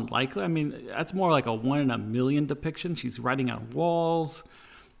so unlikely. I mean, that's more like a 1 in a million depiction. She's writing on walls.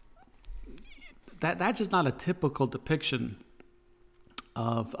 That's just not a typical depiction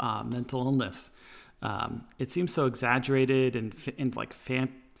of mental illness. It seems so exaggerated and like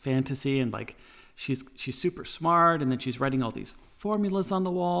fantasy, and like she's super smart, and then she's writing all these formulas on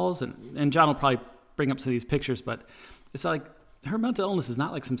the walls, and John will probably bring up some of these pictures, but it's like her mental illness is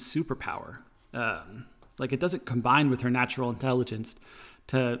not like some superpower. Like it doesn't combine with her natural intelligence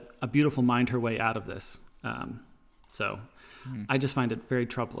to a beautiful mind her way out of this. So I just find it very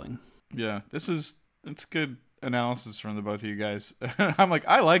troubling. Yeah, it's good analysis from the both of you guys. I'm like,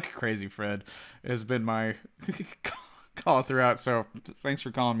 I like Crazy Fred has been my call throughout, so thanks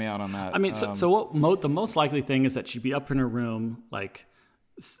for calling me out on that. I mean, the most likely thing is that she'd be up in her room, like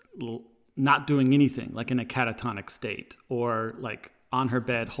not doing anything, like in a catatonic state, or like on her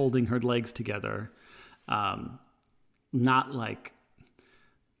bed holding her legs together, not like,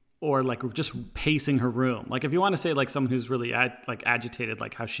 or like just pacing her room. Like if you want to say like someone who's really agitated,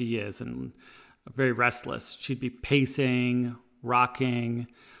 like how she is, and very restless, she'd be pacing, rocking,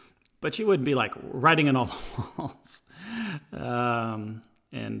 but she wouldn't be like writing on all the walls,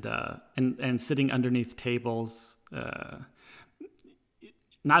 and sitting underneath tables.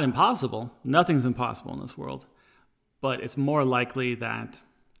 Not impossible. Nothing's impossible in this world, but it's more likely that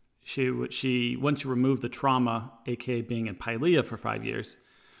she once you remove the trauma, aka being in Pylea for 5 years,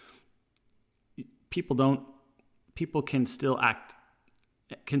 people can still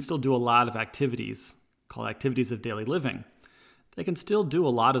do a lot of activities called activities of daily living. They can still do a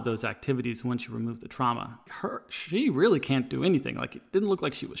lot of those activities once you remove the trauma. She really can't do anything. Like it didn't look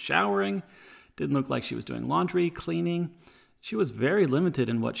like she was showering, didn't look like she was doing laundry, cleaning. She was very limited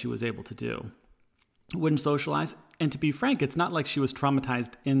in what she was able to do. Wouldn't socialize. And to be frank, it's not like she was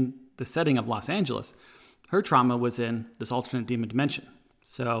traumatized in the setting of Los Angeles. Her trauma was in this alternate demon dimension.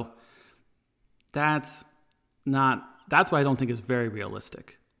 So that's why I don't think it's very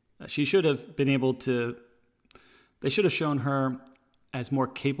realistic. She should have been able to, they should have shown her as more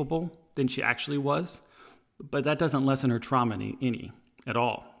capable than she actually was, but that doesn't lessen her trauma any at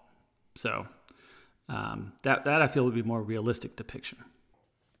all. So that I feel would be more realistic depiction.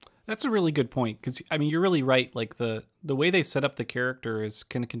 That's a really good point, because I mean you're really right. Like the way they set up the character is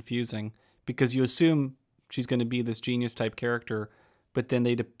kind of confusing, because you assume she's going to be this genius type character, but then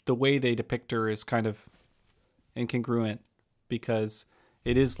the way they depict her is kind of incongruent, because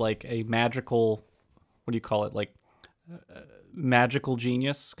it is like a magical, what do you call it, like magical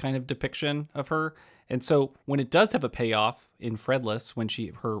genius kind of depiction of her. And so when it does have a payoff in Fredless, when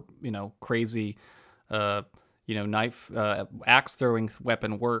her crazy knife axe throwing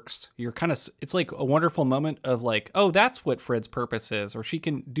weapon works, you're kind of, it's like a wonderful moment of like, oh, that's what Fred's purpose is, or she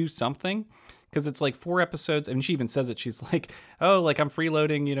can do something. Because it's like 4 episodes. I mean, she even says it. She's like, oh, like I'm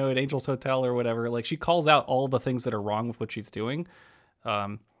freeloading, at Angel's Hotel or whatever. Like she calls out all the things that are wrong with what she's doing.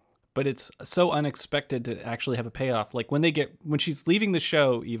 But it's so unexpected to actually have a payoff. Like when she's leaving the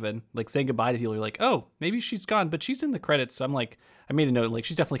show, even like saying goodbye to people, you're like, oh, maybe she's gone, but she's in the credits. So I'm like, I made a note, like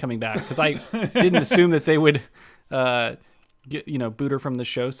she's definitely coming back, because I didn't assume that they would, boot her from the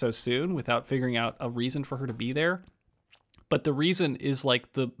show so soon without figuring out a reason for her to be there. But the reason is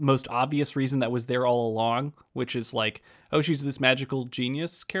like the most obvious reason that was there all along, which is like, oh, she's this magical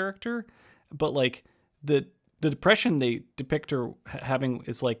genius character. But like the depression they depict her having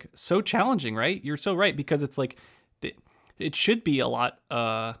is like so challenging, right? You're so right, because it's like it should be a lot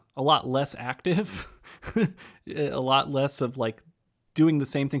less active, a lot less of like doing the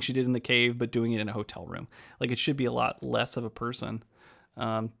same thing she did in the cave, but doing it in a hotel room. Like it should be a lot less of a person.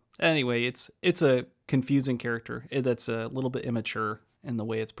 Anyway, it's a confusing character that's a little bit immature in the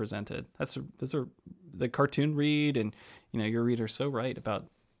way it's presented. Those are the cartoon read, and your reader's so right about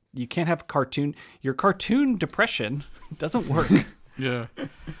you can't have your cartoon depression doesn't work. Yeah,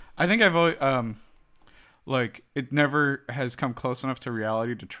 I think I've always like it never has come close enough to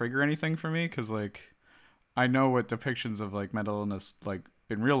reality to trigger anything for me, because like I know what depictions of like mental illness like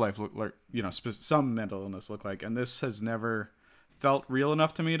in real life look like, some mental illness look like, and this has never felt real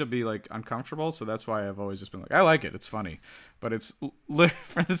enough to me to be like uncomfortable. So that's why I've always just been like, I like it, it's funny, but it's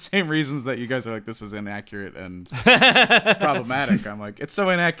for the same reasons that you guys are like, this is inaccurate and problematic. I'm like, it's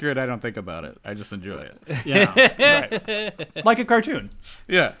so inaccurate I don't think about it, I just enjoy it. Yeah, right. Like a cartoon.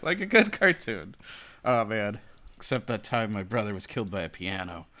 Yeah, like a good cartoon. Oh man, except that time my brother was killed by a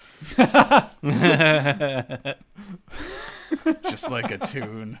piano. Just like a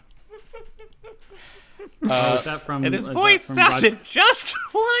tune. Is that from? And his voice sounded just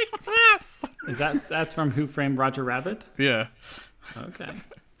like this. That's from Who Framed Roger Rabbit? Yeah. Okay.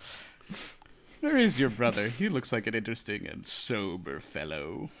 Where is your brother? He looks like an interesting and sober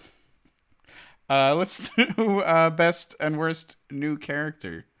fellow. Let's do best and worst new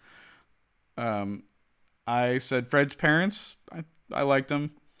character. I said Fred's parents. I liked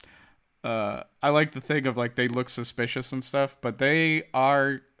them. I like the thing of like they look suspicious and stuff, but they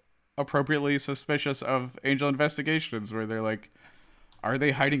are appropriately suspicious of Angel investigations, where they're like, are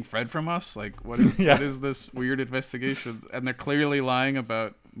they hiding Fred from us? Like, what is Yeah. what is this weird investigation? And they're clearly lying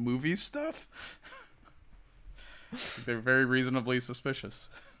about movie stuff. They're very reasonably suspicious.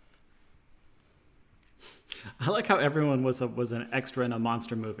 I like how everyone was an extra in a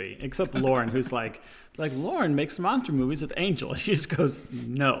monster movie, except Lauren, who's like Lauren makes monster movies with Angel. She just goes,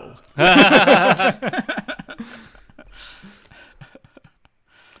 no.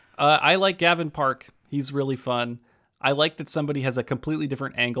 I like Gavin Park. He's really fun. I like that somebody has a completely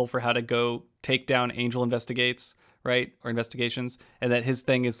different angle for how to go take down Angel investigates, right? Or investigations. And that his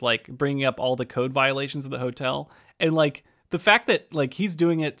thing is like bringing up all the code violations of the hotel. And like the fact that like he's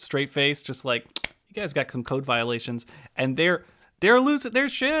doing it straight face, just like, you guys got some code violations, and they're losing their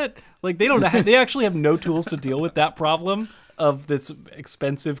shit. Like they they actually have no tools to deal with that problem of this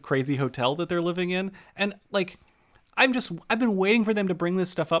expensive, crazy hotel that they're living in. And like, I've been waiting for them to bring this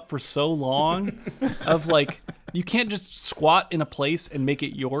stuff up for so long of like, you can't just squat in a place and make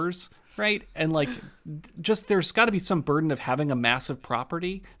it yours. Right. And like, just there's got to be some burden of having a massive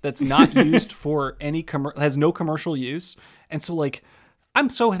property that's not used for any has no commercial use. And so like, I'm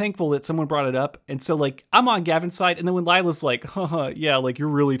so thankful that someone brought it up. And so like, I'm on Gavin's side. And then when Lila's like, haha, yeah, like you're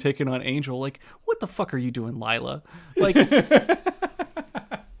really taking on Angel. Like, what the fuck are you doing, Lila? Like,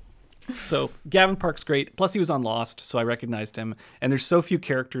 so Gavin Park's great. Plus he was on Lost, so I recognized him. And there's so few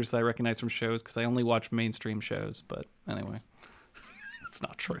characters that I recognize from shows because I only watch mainstream shows. But anyway, it's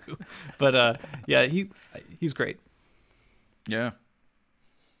not true. But yeah, he's great. Yeah.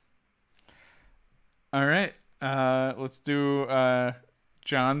 All right. Let's do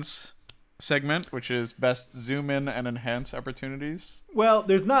John's segment, which is best zoom in and enhance opportunities. Well,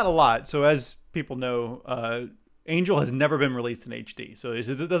 there's not a lot. So as people know, Angel has never been released in HD. So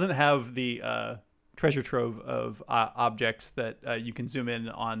it doesn't have the treasure trove of objects that you can zoom in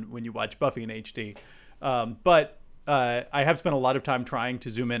on when you watch Buffy in HD. But I have spent a lot of time trying to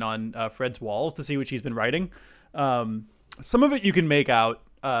zoom in on Fred's walls to see what she's been writing. Some of it you can make out.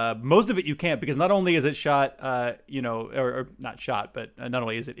 Most of it you can't, because not only is it shot, or not shot, but not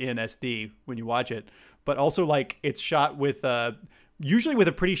only is it in SD when you watch it, but also like it's shot with usually with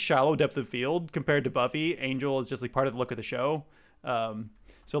a pretty shallow depth of field compared to Buffy. Angel is just like part of the look of the show.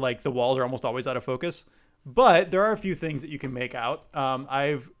 So like the walls are almost always out of focus, but there are a few things that you can make out.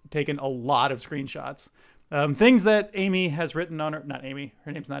 I've taken a lot of screenshots. Things that Amy has written on her, not Amy,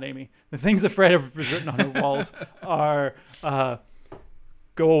 her name's not Amy. The things that Fred has written on her walls are,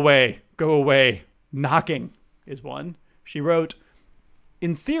 go away. Knocking is one. She wrote,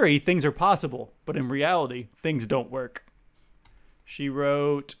 in theory, things are possible, but in reality, things don't work. She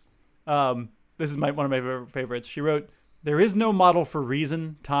wrote, this is one of my favorites. She wrote, there is no model for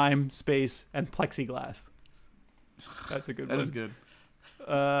reason, time, space, and plexiglass. That's a good one. That is good.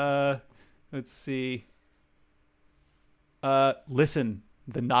 Let's see. Listen,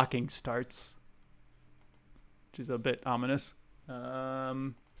 the knocking starts. Which is a bit ominous. Yeah,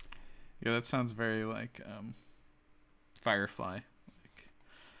 that sounds very like Firefly.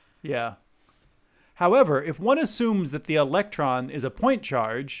 Yeah. However, if one assumes that the electron is a point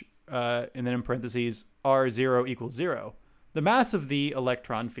charge, and then in parentheses, R0 equals 0, the mass of the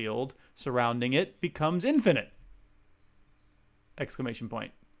electron field surrounding it becomes infinite! Exclamation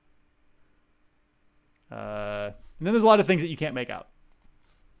point. And then there's a lot of things that you can't make out.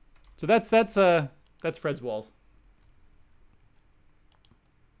 So that's Fred's walls.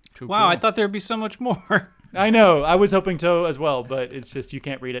 Wow, I thought there'd be so much more. I know. I was hoping to as well, but it's just you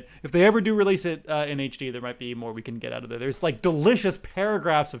can't read it. If they ever do release it in HD, there might be more we can get out of there. There's like delicious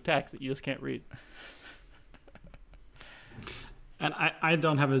paragraphs of text that you just can't read. And I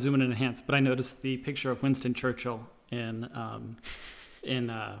don't have a zoom in and enhance, but I noticed the picture of Winston Churchill in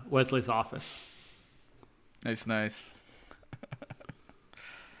Wesley's office. Nice.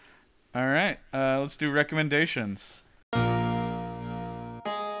 All right, let's do recommendations.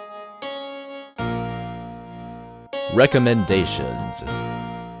 Recommendations.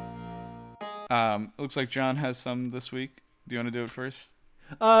 Looks like John has some this week. Do you want to do it first?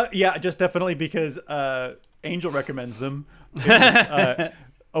 Yeah, just definitely because Angel recommends them.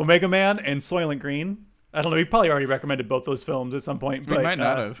 Omega Man and Soylent Green. I don't know. He probably already recommended both those films at some point. We but, might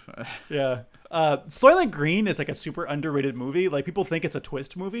not have. Yeah. Soylent Green is like a super underrated movie. Like people think it's a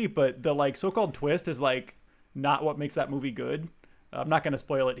twist movie, but the like so-called twist is like not what makes that movie good. I'm not going to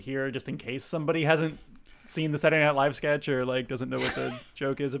spoil it here just in case somebody hasn't seen the Saturday Night Live sketch or like doesn't know what the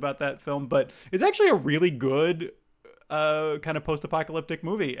joke is about that film, but it's actually a really good kind of post-apocalyptic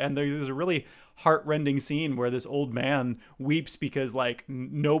movie. And there's a really heart-rending scene where this old man weeps because like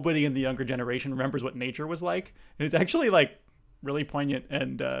nobody in the younger generation remembers what nature was like. And it's actually like really poignant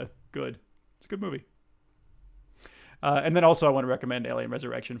and good. It's a good movie. And then also I want to recommend Alien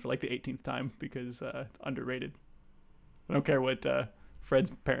Resurrection for like the 18th time because it's underrated. I don't care what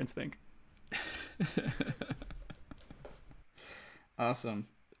Fred's parents think. Awesome.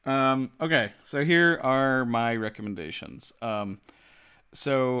 Okay, so here are my recommendations.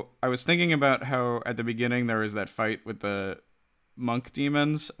 So I was thinking about how at the beginning there was that fight with the monk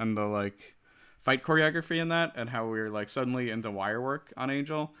demons and the like fight choreography in that, and how we were like suddenly into wire work on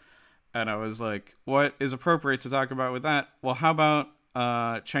Angel. And I was like, what is appropriate to talk about with that? Well, how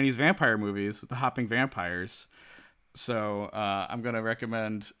about Chinese vampire movies with the hopping vampires? So I'm going to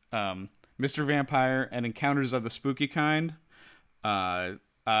recommend Mr. Vampire and Encounters of the Spooky Kind.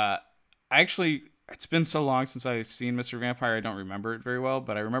 Actually, it's been so long since I've seen Mr. Vampire, I don't remember it very well,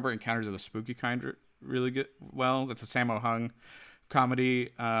 but I remember Encounters of the Spooky Kind really good. Well, it's a Sammo Hung comedy,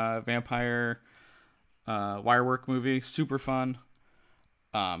 vampire, wirework movie, super fun.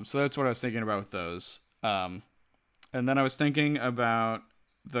 So that's what I was thinking about with those. And then I was thinking about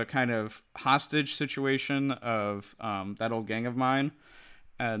the kind of hostage situation of that old gang of mine.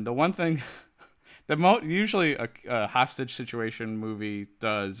 And the one thing that usually a hostage situation movie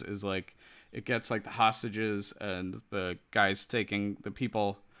does is like it gets like the hostages and the guys taking the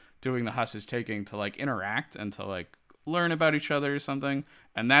people doing the hostage taking to like interact and to like learn about each other or something.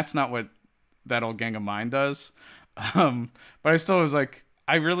 And that's not what that old gang of mine does. But I still was like,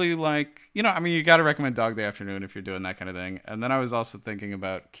 I really like, I mean, you got to recommend Dog Day Afternoon if you're doing that kind of thing. And then I was also thinking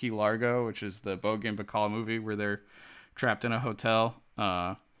about Key Largo, which is the Bogue and Bacall movie where they're trapped in a hotel.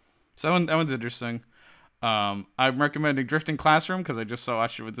 So that one's interesting. I'm recommending Drifting Classroom because I just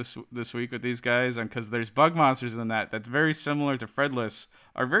watched it with this week with these guys, and because there's bug monsters in that's very similar to Fredless,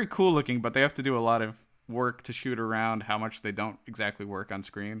 are very cool looking, but they have to do a lot of work to shoot around how much they don't exactly work on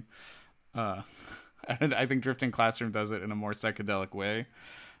screen. And I think Drifting Classroom does it in a more psychedelic way.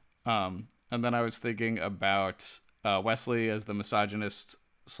 And then I was thinking about Wesley as the misogynist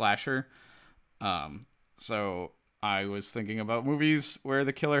slasher. So I was thinking about movies where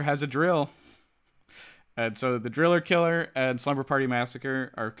the killer has a drill. And so the Driller Killer and Slumber Party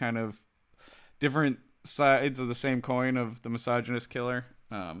Massacre are kind of different sides of the same coin of the misogynist killer.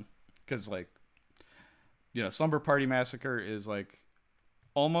 Because, Slumber Party Massacre is like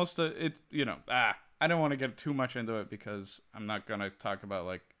almost I don't want to get too much into it because I'm not going to talk about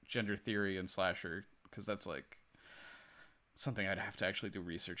like gender theory and slasher because that's like something I'd have to actually do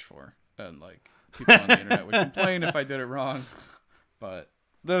research for. And like people on the internet would complain if I did it wrong. But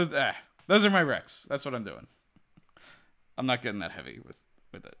those are my recs. That's what I'm doing. I'm not getting that heavy with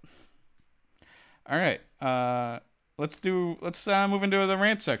it. All right. Let's move into the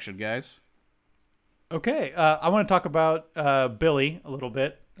rant section, guys. Okay. I want to talk about Billy a little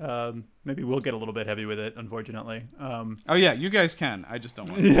bit. Maybe we'll get a little bit heavy with it, unfortunately. Oh yeah, you guys can. I just don't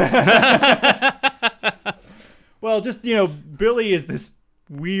want to. Well, just, Billy is this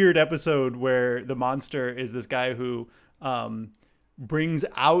weird episode where the monster is this guy who brings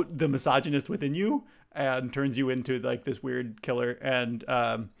out the misogynist within you and turns you into like this weird killer. And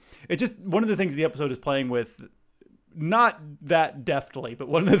it's just one of the things the episode is playing with, not that deftly, but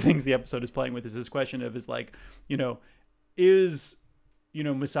one of the things the episode is playing with is this question of is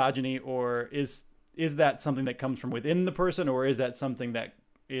misogyny, or is that something that comes from within the person, or is that something that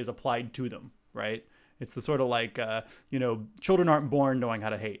is applied to them, right? It's the sort of like, children aren't born knowing how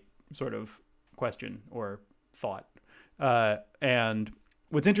to hate sort of question or thought. And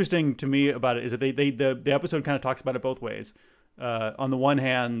what's interesting to me about it is that the episode kind of talks about it both ways. On the one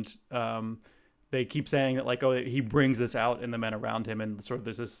hand, they keep saying that like, oh, he brings this out in the men around him, and sort of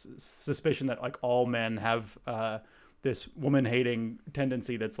there's this suspicion that like all men have this woman-hating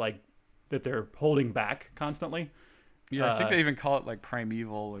tendency that's like that they're holding back constantly. Yeah, I think they even call it like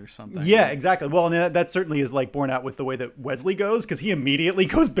primeval or something. Yeah, exactly. Well, and that certainly is like borne out with the way that Wesley goes, because he immediately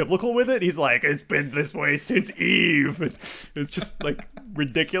goes biblical with it. He's like, it's been this way since Eve. It's just like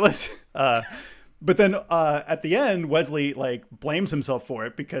ridiculous. But then at the end, Wesley like blames himself for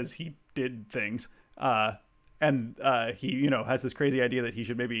it because he did things. And he, has this crazy idea that he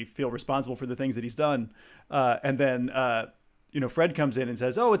should maybe feel responsible for the things that he's done. And then Fred comes in and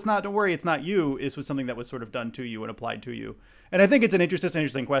says, oh, don't worry, it's not you. This was something that was sort of done to you and applied to you. And I think it's an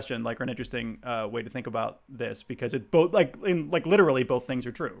interesting question, or an interesting way to think about this, because it both literally both things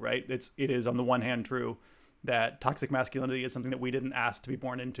are true, right? It is on the one hand true that toxic masculinity is something that we didn't ask to be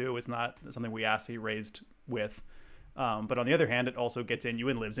born into. It's not something we asked to be raised with. But on the other hand, it also gets in you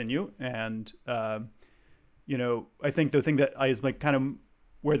and lives in you. And, I think the thing that is like kind of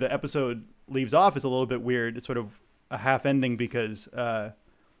where the episode leaves off is a little bit weird. It's sort of a half ending because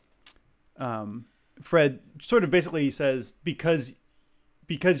Fred sort of basically says, because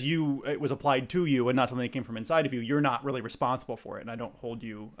because it was applied to you and not something that came from inside of you, you're not really responsible for it. And I don't hold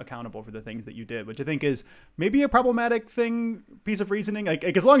you accountable for the things that you did, which I think is maybe a problematic piece of reasoning. Like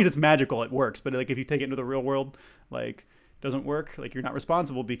as long as it's magical, it works. But like if you take it into the real world, like it doesn't work. Like you're not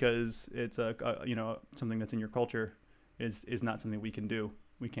responsible because it's something that's in your culture is not something we can do.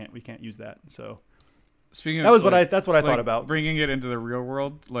 We can't use that. So speaking that's of what I thought about bringing it into the real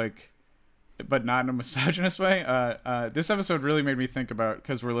world, like, but not in a misogynist way. This episode really made me think about,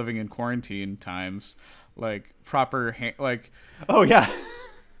 because we're living in quarantine times, like proper oh yeah,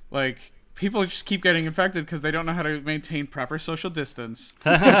 like people just keep getting infected because they don't know how to maintain proper social distance.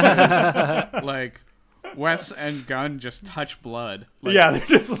 Like Wes and Gunn just touch blood. Like, yeah, they're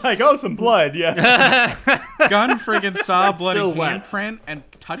just like, oh, some blood. Yeah, Gunn friggin' saw a bloody Still wet. handprint and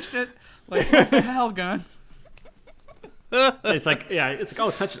touched it. Like, what the hell, Gunn? It's like,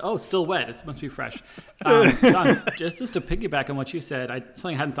 oh, touch it. Oh, still wet. It must be fresh. John, just to piggyback on what you said,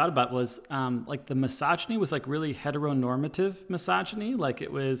 something I hadn't thought about was like the misogyny was like really heteronormative misogyny. Like it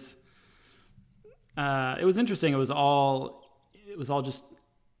was interesting. It was all just,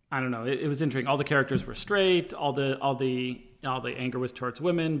 I don't know. It was interesting. All the characters were straight. All the anger was towards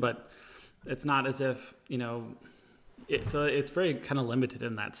women, but it's not as if, so it's very kind of limited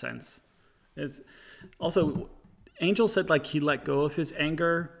in that sense. It's also, Angel said like he let go of his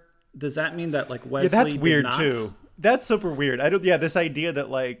anger. Does that mean that like Wesley that's weird did not? too. That's super weird. This idea that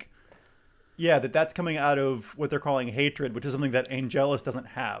like, that's coming out of what they're calling hatred, which is something that Angelus doesn't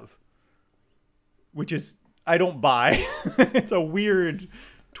have. Which is, I don't buy. It's a weird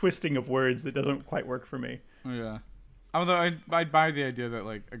twisting of words that doesn't quite work for me. Yeah. Although I'd buy the idea that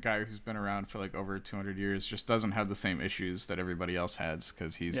like a guy who's been around for like over 200 years just doesn't have the same issues that everybody else has,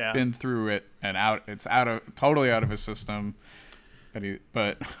 because he's been through it and totally out of his system.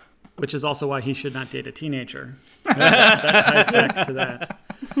 Which is also why he should not date a teenager. That ties back to that.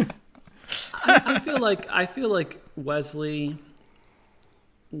 I feel like Wesley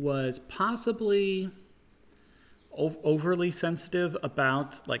was possibly overly sensitive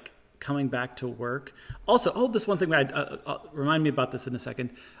about like coming back to work. Also, this one thing, remind me about this in a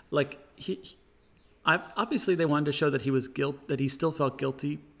second. Like obviously they wanted to show that that he still felt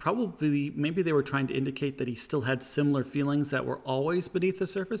guilty. Probably, maybe they were trying to indicate that he still had similar feelings that were always beneath the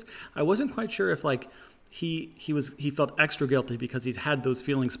surface. I wasn't quite sure if like he felt extra guilty because he'd had those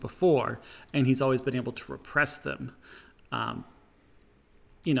feelings before and he's always been able to repress them.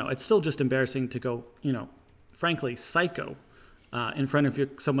 It's still just embarrassing to go, frankly, psycho in front of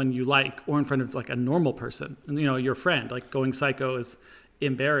someone you like, or in front of like a normal person, and your friend. Like going psycho is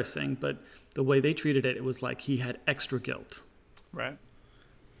embarrassing, but the way they treated it, it was like he had extra guilt. Right.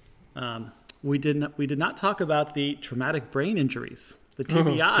 We did not talk about the traumatic brain injuries, the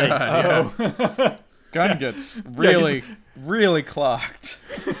TBIs. Gunn gets really clocked.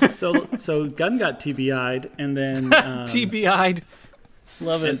 So Gunn got TBI'd, and then TBI'd.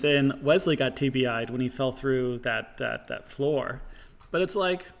 Love it. And then Wesley got TBI'd when he fell through that floor. But it's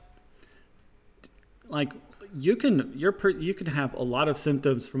like you can have a lot of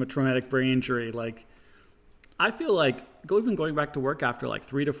symptoms from a traumatic brain injury. Like I feel like even going back to work after like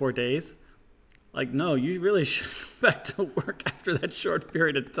 3 to 4 days, like no, you really should go back to work after that short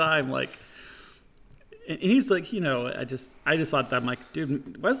period of time. Like, and he's like, I just thought that I'm like,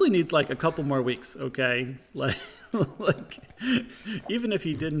 dude, Wesley needs like a couple more weeks, okay? Like. Like, even if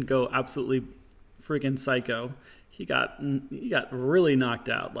he didn't go absolutely freaking psycho, he got really knocked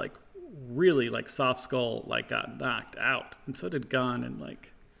out, like really like soft skull, like got knocked out, and so did Gunn, and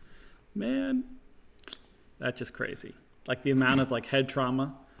like, man, that's just crazy. Like the amount of like head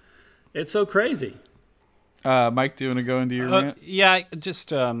trauma, it's so crazy. Mike, do you want to go into your rant? Yeah, just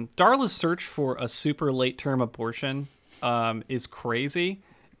Darla's search for a super late term abortion is crazy,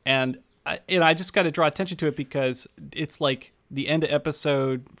 and I just got to draw attention to it because it's like the end of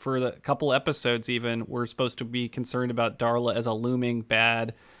episode, for the couple episodes even, we're supposed to be concerned about Darla as a looming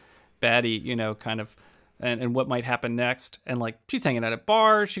baddie, kind of, and what might happen next. And like she's hanging out at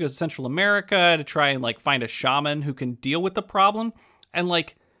bars. She goes to Central America to try and like find a shaman who can deal with the problem. And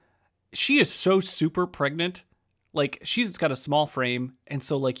like she is so super pregnant. Like she's got a small frame, and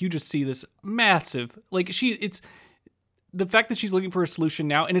so like you just see this massive, like it's the fact that she's looking for a solution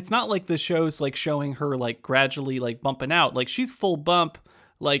now, and it's not like the show's like showing her like gradually like bumping out. Like she's full bump,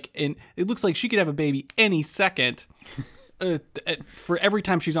 like, and it looks like she could have a baby any second for every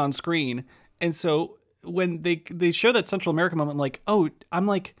time she's on screen. And so when they show that Central America moment,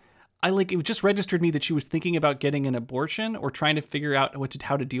 it just registered me that she was thinking about getting an abortion or trying to figure out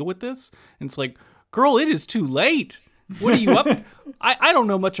how to deal with this. And it's like, girl, it is too late. What are you up? I don't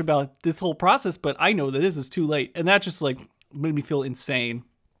know much about this whole process, but I know that this is too late. And that just like made me feel insane.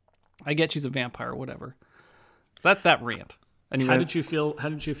 I get she's a vampire, whatever. So that's that rant. Anyway, How did you feel? How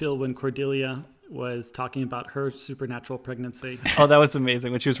did you feel when Cordelia was talking about her supernatural pregnancy? Oh, that was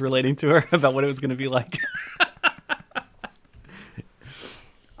amazing when she was relating to her about what it was going to be like.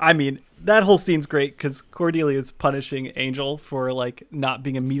 I mean, that whole scene's great because Cordelia is punishing Angel for like not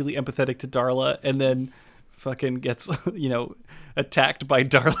being immediately empathetic to Darla, and then fucking gets attacked by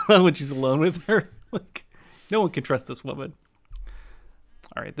Darla when she's alone with her. Like, no one can trust this woman.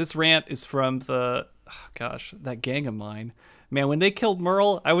 All right, this rant is from that gang of mine. Man, when they killed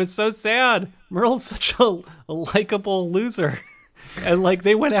Merle, I was so sad. Merle's such a likable loser. And like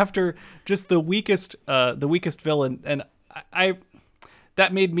they went after just the weakest villain, and I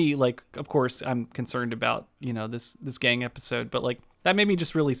that made me like, of course I'm concerned about, this gang episode, but like that made me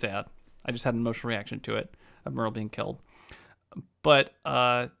just really sad. I just had an emotional reaction to it, of Merle being killed. But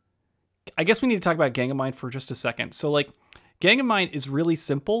I guess we need to talk about Gang of Mine for just a second. So like Gang of Mine is really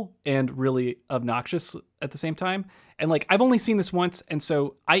simple and really obnoxious at the same time. And like, I've only seen this once. And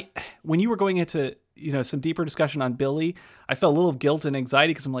so when you were going into, some deeper discussion on Billy, I felt a little guilt and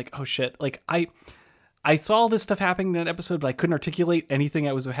anxiety because I'm like, oh shit. Like I saw all this stuff happening in that episode, but I couldn't articulate anything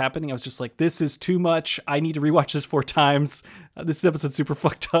that was happening. I was just like, this is too much. I need to rewatch this 4 times. This episode's super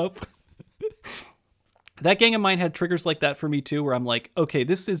fucked up. That Gang of Mine had triggers like that for me too, where I'm like, okay,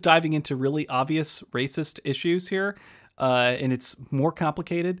 this is diving into really obvious racist issues here. And it's more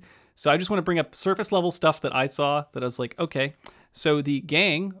complicated. So I just want to bring up surface level stuff that I saw that I was like, okay. So the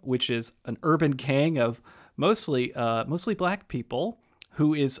gang, which is an urban gang of mostly black people,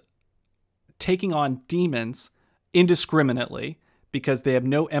 who is taking on demons indiscriminately because they have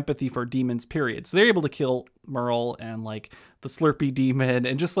no empathy for demons, period. So they're able to kill Merle and like the Slurpee demon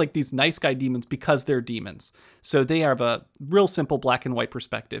and just like these nice guy demons because they're demons. So they have a real simple black and white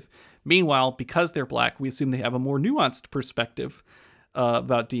perspective. Meanwhile, because they're black, we assume they have a more nuanced perspective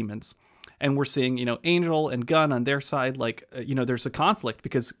about demons. And we're seeing, Angel and Gunn on their side, like, there's a conflict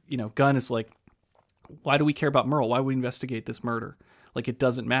because, Gunn is like, why do we care about Merle? Why would we investigate this murder? Like, it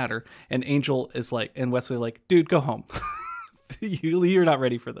doesn't matter. And Angel is like, and Wesley are like, dude, go home. You're not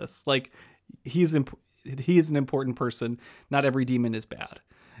ready for this. Like, he is an important person. Not every demon is bad.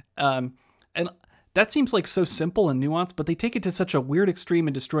 And that seems like so simple and nuanced, but they take it to such a weird extreme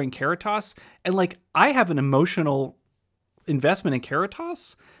in destroying Caritas. And like, I have an emotional investment in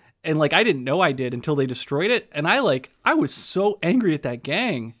Caritas, and like, I didn't know I did until they destroyed it. And I was so angry at that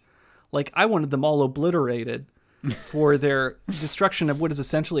gang. Like, I wanted them all obliterated for their destruction of what is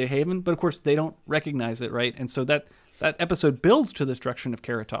essentially a haven. But of course they don't recognize it. Right. And so that episode builds to the destruction of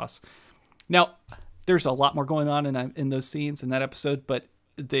Caritas. Now, there's a lot more going on in those scenes in that episode, but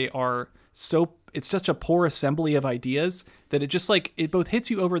they are it's just a poor assembly of ideas that it just like, it both hits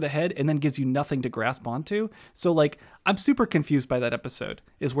you over the head and then gives you nothing to grasp onto. So like, I'm super confused by that episode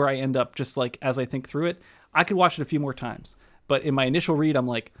is where I end up just like, as I think through it. I could watch it a few more times, but in my initial read, I'm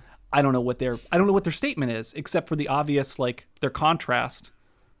like, I don't know what their statement is, except for the obvious, like their contrast.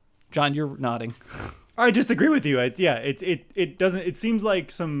 John, you're nodding. I just agree with you. It seems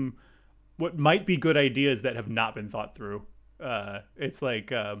like some what might be good ideas that have not been thought through. It's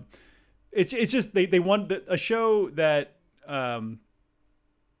like it's just they want a show that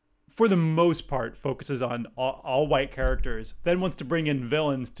for the most part focuses on all white characters, then wants to bring in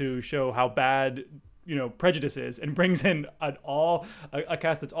villains to show how bad prejudice is, and brings in a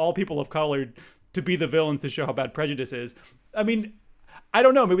cast that's all people of color to be the villains to show how bad prejudice is. I mean, I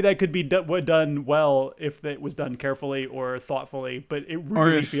don't know. Maybe that could be done well if it was done carefully or thoughtfully, but it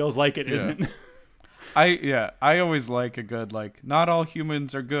really feels like it isn't. I always like a good, like, not all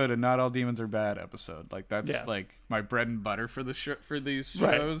humans are good and not all demons are bad episode. Like, that's like my bread and butter for the for these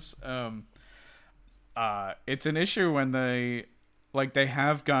shows. Right. It's an issue when they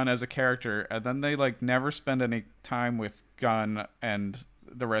have Gunn as a character and then they like never spend any time with Gunn and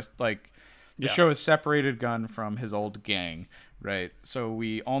the rest. Like, the show has separated Gunn from his old gang, right? So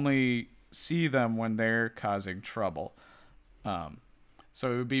we only see them when they're causing trouble.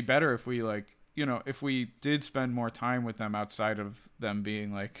 So it would be better if we if we did spend more time with them outside of them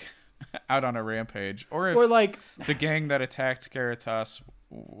being like out on a rampage, or if the gang that attacked Caritas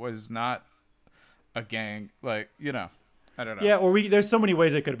was not a gang, I don't know. Yeah, or there's so many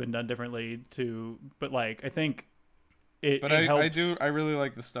ways it could have been done differently too, but like I think it helps. I really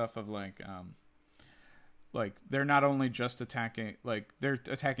like the stuff of like they're not only just attacking, like they're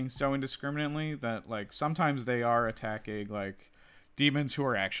attacking so indiscriminately that like sometimes they are attacking like demons who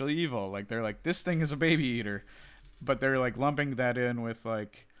are actually evil. Like they're like, this thing is a baby eater, but they're like lumping that in with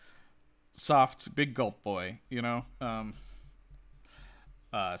like soft big gulp boy, so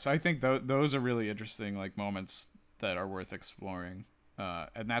I think those are really interesting like moments that are worth exploring,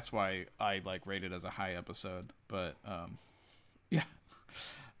 and that's why I like rate it as a high episode. But yeah,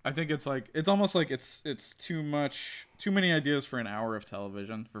 I think it's almost like it's too many ideas for an hour of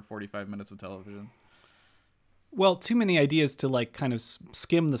television, for 45 minutes of television. Well, too many ideas to like kind of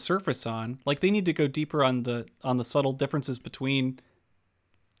skim the surface on. Like they need to go deeper on the subtle differences between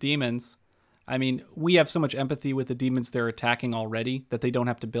demons. I mean, we have so much empathy with the demons they're attacking already that they don't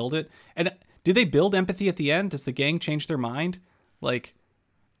have to build it. And do they build empathy at the end? Does the gang change their mind? Like,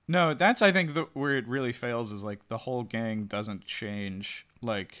 no, that's I think where it really fails is like the whole gang doesn't change.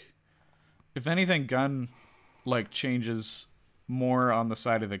 Like, if anything, Gunn like changes more on the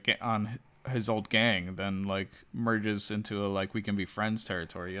side of the on his old gang than like merges into a like we can be friends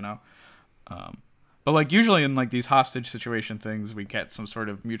territory, you know. But like usually in like these hostage situation things, we get some sort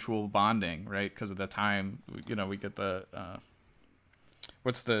of mutual bonding, right? Because at the time, you know, we get the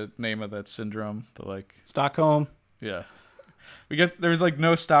what's the name of that syndrome? The like Stockholm. Yeah, there's like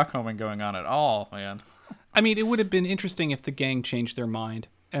no Stockholming going on at all, man. I mean, it would have been interesting if the gang changed their mind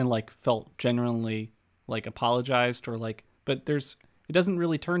and like felt genuinely like apologized or like, but it doesn't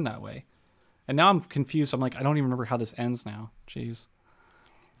really turn that way. And now I'm confused. I'm like, I don't even remember how this ends now. Jeez.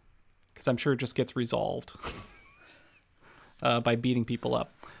 Because I'm sure it just gets resolved by beating people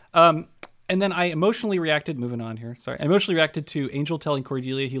up. And then I emotionally reacted, moving on here, sorry. I emotionally reacted to Angel telling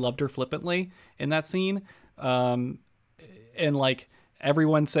Cordelia he loved her flippantly in that scene. And like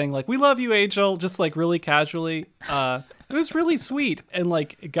everyone saying like, we love you, Angel, just like really casually. It was really sweet. And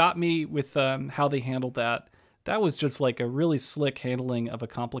like it got me with how they handled that. That was just like a really slick handling of a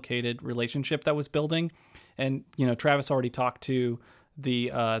complicated relationship that was building. And, you know, Travis already talked to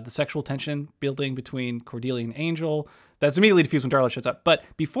the sexual tension building between Cordelia and Angel. That's immediately diffused when Darla shows up. But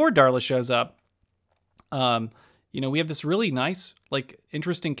before Darla shows up, you know, we have this really nice, like,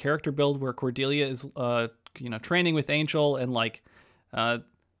 interesting character build where Cordelia is, you know, training with Angel, and like,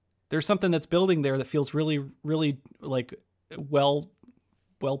 there's something that's building there that feels really, really like well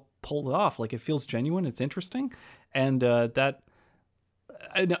pulled off. Like it feels genuine. It's interesting, and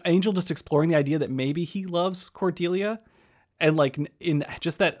Angel just exploring the idea that maybe he loves Cordelia. And like in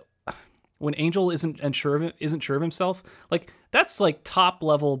just that, when Angel isn't sure of himself, like that's like top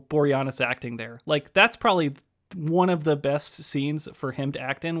level Boreanaz acting there. Like that's probably one of the best scenes for him to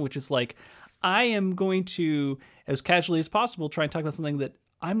act in, which is like, I am going to, as casually as possible, try and talk about something that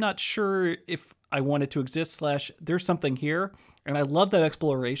I'm not sure if I want it to exist -- there's something here. And I love that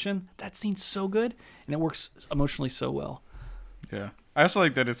exploration. That scene's so good, and it works emotionally so well. Yeah, I also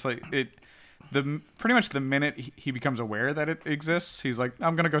like that it's like pretty much the minute he becomes aware that it exists, he's like,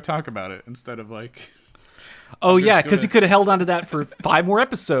 I'm gonna go talk about it, instead of like, oh yeah, because he could have held on to that for 5 more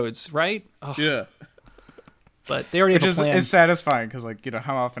episodes, right? Oh. Yeah, but they already have a plan. Is satisfying because, like, you know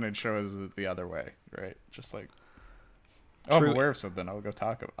how often it shows it the other way, right? Just like, oh, I'm aware of something,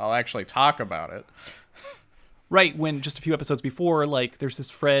 I'll actually talk about it. Right, when just a few episodes before, like, there's this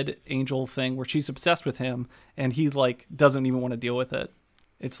Fred Angel thing where she's obsessed with him, and he like doesn't even want to deal with it.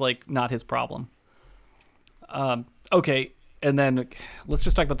 It's like not his problem. Okay, and then let's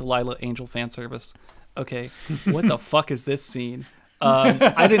just talk about the Lila Angel fan service. Okay, what the fuck is this scene?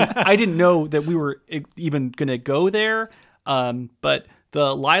 I didn't know that we were even gonna go there. But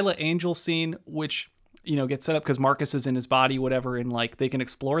the Lila Angel scene, which, you know, gets set up because Marcus is in his body, whatever, and like they can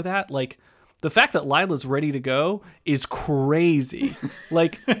explore that. Like the fact that Lila's ready to go is crazy.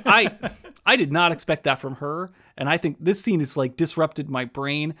 Like I did not expect that from her. And I think this scene is like disrupted my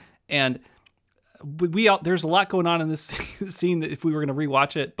brain, and there's a lot going on in this scene that if we were going to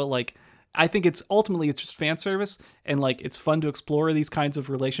rewatch it, but like, I think it's just fan service, and like, it's fun to explore these kinds of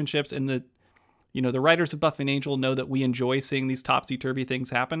relationships. And the writers of Buffy and Angel know that we enjoy seeing these topsy-turvy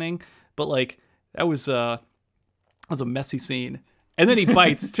things happening, but like, that was a messy scene. And then he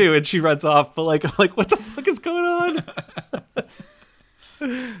bites too, and she runs off. But like, I'm like, what the fuck is going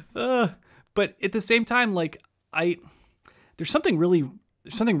on? But at the same time, like, there's something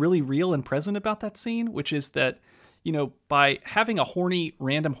really real and present about that scene, which is that, you know, by having a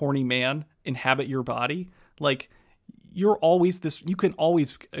random horny man inhabit your body, like, you can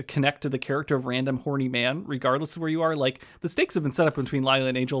always connect to the character of random horny man, regardless of where you are. Like, the stakes have been set up between Lila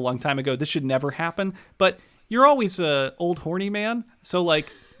and Angel a long time ago. This should never happen, but you're always a old horny man. So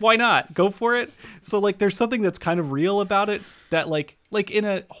like, why not go for it? So like, there's something that's kind of real about it that like in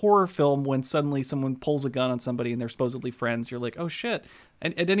a horror film, when suddenly someone pulls a gun on somebody and they're supposedly friends, you're like, oh shit.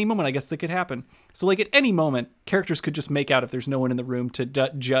 And at any moment, I guess that could happen. So like, at any moment, characters could just make out if there's no one in the room to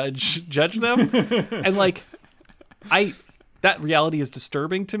judge them. And like, that reality is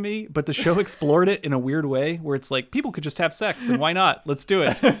disturbing to me, but the show explored it in a weird way where it's like, people could just have sex, and why not? Let's do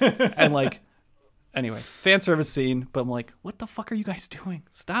it. And like, Anyway, fan service scene, but I'm like, what the fuck are you guys doing?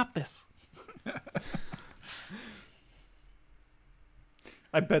 Stop this.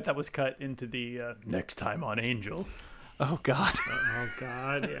 I bet that was cut into the next time on Angel. Oh, God. Oh,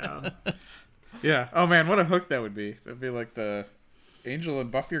 God, yeah. Yeah. Oh, man, what a hook that would be. That'd be like the Angel and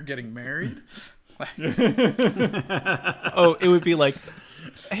Buffy are getting married. Oh, it would be like,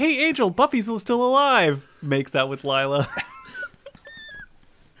 hey, Angel, Buffy's still alive. Makes out with Lila.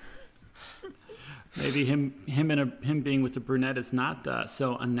 Maybe him being with the brunette is not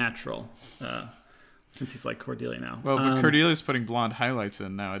so unnatural, since he's like Cordelia now. Well, but Cordelia's putting blonde highlights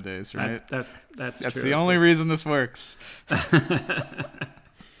in nowadays, right? That's That's true. the only reason this works.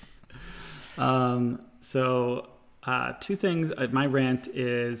 So two things. My rant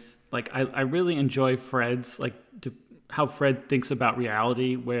is like I really enjoy Fred's how Fred thinks about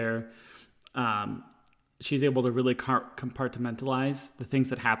reality, where she's able to really compartmentalize the things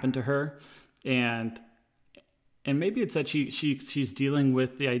that happen to her, and maybe it's that she's dealing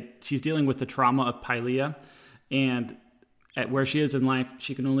with the trauma of Pylea, and at where she is in life,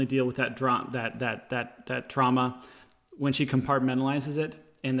 she can only deal with that trauma when she compartmentalizes it.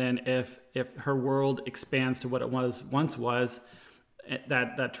 And then if her world expands to what it once was,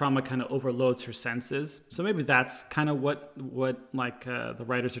 that trauma kind of overloads her senses. So maybe that's kind of what the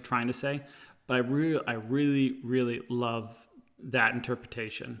writers are trying to say. But I really love that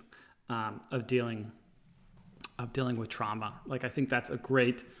interpretation of dealing with trauma. Like, I think that's a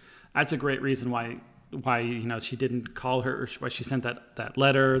great reason why she didn't call her, or why she sent that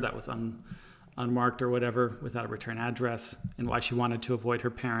letter that was unmarked or whatever without a return address, and why she wanted to avoid her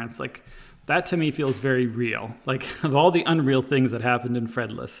parents. Like, that to me feels very real. Like, of all the unreal things that happened in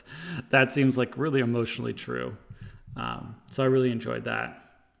Fredless, that seems like really emotionally true. So I really enjoyed that.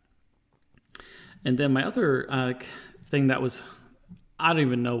 And then my other thing that was, I don't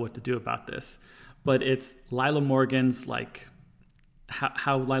even know what to do about this, but it's Lila Morgan's, like,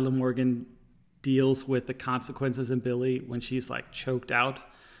 how Lila Morgan deals with the consequences in Billy when she's like choked out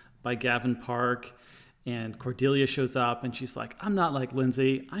by Gavin Park, and Cordelia shows up and she's like, I'm not like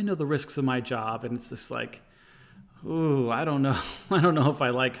Lindsay. I know the risks of my job. And it's just like, ooh, I don't know. I don't know if I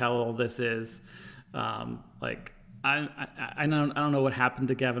like how all this is. Like, I don't know what happened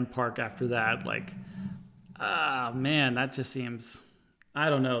to Gavin Park after that. Like, man, that just seems,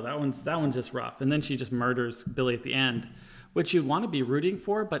 I don't know. That one's just rough. And then she just murders Billy at the end, which you want to be rooting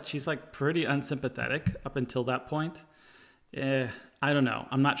for, but she's like pretty unsympathetic up until that point. I don't know.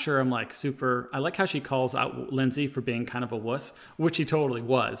 I'm not sure. I'm like super. I like how she calls out Lindsay for being kind of a wuss, which he totally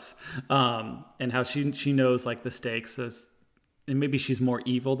was, and how she knows like the stakes. And maybe she's more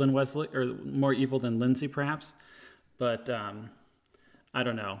evil than Wesley, or more evil than Lindsay, perhaps. But I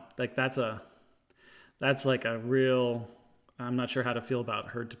don't know. Like, that's like a real. I'm not sure how to feel about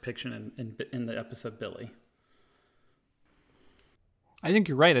her depiction in the episode Billy. I think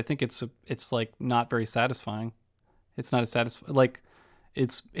you're right. I think it's like not very satisfying. It's not as satisfying. Like,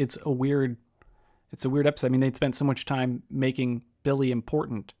 it's a weird episode. I mean, they'd spent so much time making Billy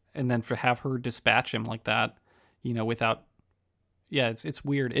important, and then to have her dispatch him like that, without. Yeah, it's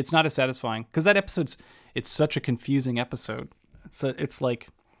weird. It's not as satisfying because that it's such a confusing episode. It's like,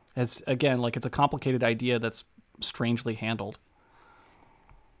 it's a complicated idea that's strangely handled.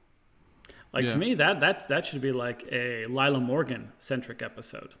 Like, to me, that should be like a Lila Morgan centric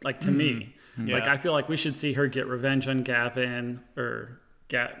episode. Like, to me, like, I feel like we should see her get revenge on Gavin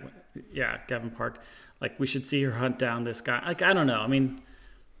Gavin Park. Like, we should see her hunt down this guy. Like, I don't know. I mean,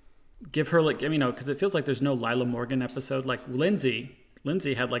 give her because it feels like there's no Lila Morgan episode. Like, Lindsay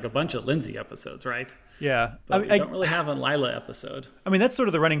had like a bunch of Lindsay episodes, right? Yeah, but we don't really have a Lila episode. I mean, that's sort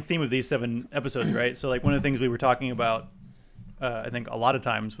of the running theme of these 7 episodes, right? So, like, one of the things we were talking about, I think a lot of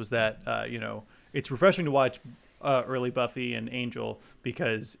times, was that it's refreshing to watch early Buffy and Angel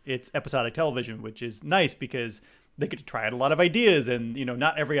because it's episodic television, which is nice because they get to try out a lot of ideas, and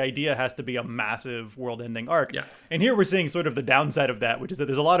not every idea has to be a massive world-ending arc. Yeah. And here we're seeing sort of the downside of that, which is that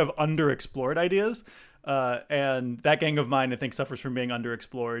there's a lot of underexplored ideas, and that Gang of Mine, I think, suffers from being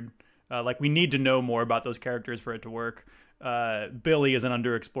underexplored. Like, we need to know more about those characters for it to work. Billy is an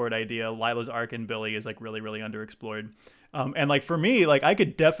underexplored idea. Lila's arc in Billy is like really, really underexplored. And like, for me, like, I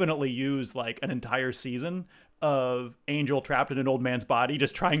could definitely use like an entire season of Angel trapped in an old man's body,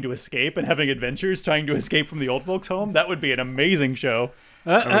 just trying to escape and having adventures, trying to escape from the old folks' home. That would be an amazing show.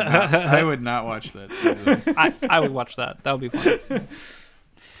 I would not watch that season. I would watch that. That would be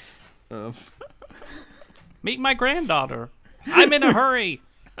fun. Meet my granddaughter. I'm in a hurry.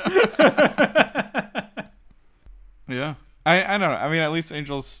 Yeah. I don't know. I mean, at least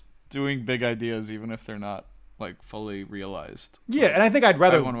Angel's doing big ideas, even if they're not like fully realized. Yeah, and I think I'd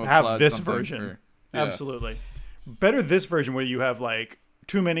rather want to have applaud this something version. Absolutely. Better this version where you have like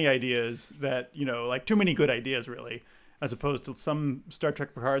too many ideas that, like too many good ideas really, as opposed to some Star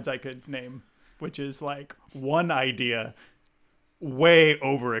Trek Picards I could name, which is like one idea way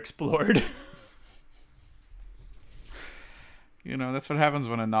overexplored. That's what happens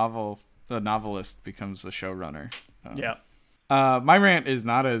when a novelist becomes a showrunner. Yeah. My rant is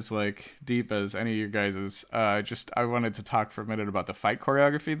not as like deep as any of your guys's. I wanted to talk for a minute about the fight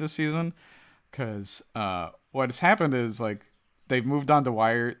choreography this season, because what has happened is like they've moved on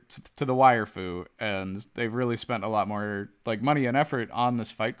to the wire fu, and they've really spent a lot more like money and effort on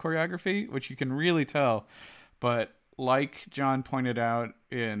this fight choreography, which you can really tell. But like John pointed out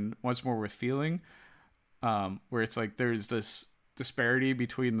in Once More with Feeling, where it's like there's this disparity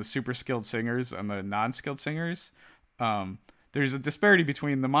between the super skilled singers and the non-skilled singers. There's a disparity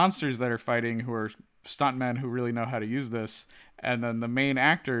between the monsters that are fighting, who are stuntmen who really know how to use this, and then the main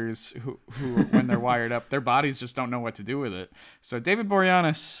actors who when they're wired up, their bodies just don't know what to do with it. So David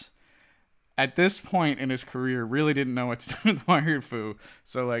Boreanaz, at this point in his career, really didn't know what to do with the wired fu.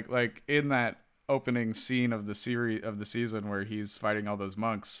 So like in that opening scene of the season where he's fighting all those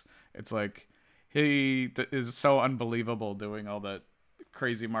monks, it's like he is so unbelievable doing all that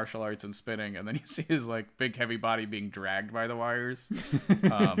crazy martial arts and spinning, and then you see his like big heavy body being dragged by the wires.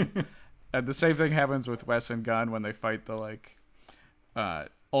 And the same thing happens with Wes and Gunn when they fight the like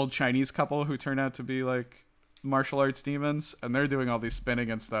old Chinese couple who turn out to be like martial arts demons, and they're doing all these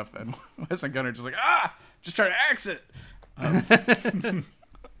spinning and stuff, and Wes and Gunn are just like, just try to axe it.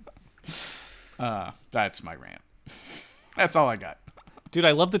 That's my rant. That's all I got. Dude,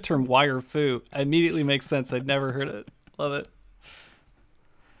 I love the term wire fu. It immediately makes sense. I'd never heard it. Love it.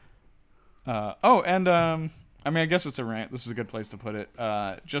 I guess it's a rant. This is a good place to put it.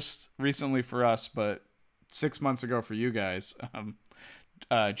 Just recently for us, but 6 months ago for you guys,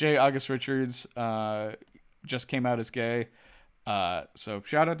 J. August Richards just came out as gay. So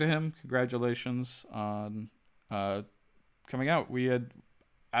shout out to him. Congratulations on coming out.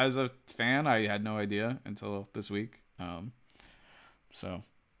 As a fan, I had no idea until this week. So,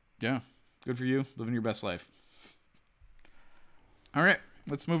 yeah, good for you. Living your best life. All right,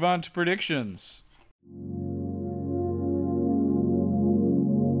 let's move on to predictions.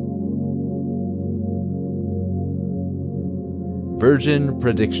 Virgin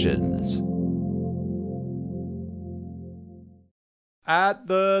predictions. At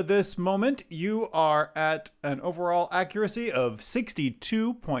this moment, you are at an overall accuracy of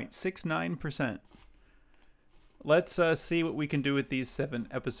 62.69%. Let's see what we can do with these 7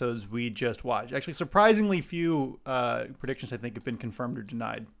 episodes we just watched. Actually, surprisingly few predictions, I think, have been confirmed or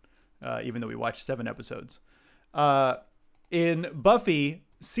denied, even though we watched 7 episodes. In Buffy,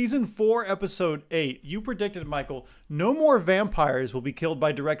 Season 4, Episode 8, you predicted, Michael, no more vampires will be killed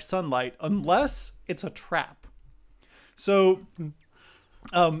by direct sunlight unless it's a trap. So...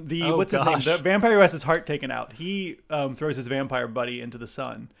 what's his name? The vampire who has his heart taken out. He throws his vampire buddy into the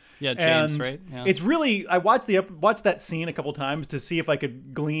sun. Yeah, James, and right? Yeah. It's really, I watched that scene a couple times to see if I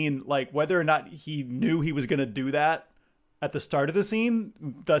could glean like whether or not he knew he was going to do that at the start of the scene,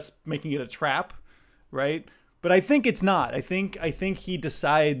 thus making it a trap, right? But I think it's not. I think he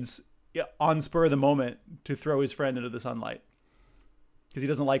decides on spur of the moment to throw his friend into the sunlight because he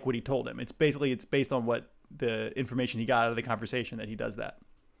doesn't like what he told him. It's based on what the information he got out of the conversation that he does that.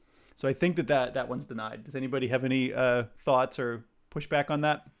 So I think that one's denied. Does anybody have any thoughts or pushback on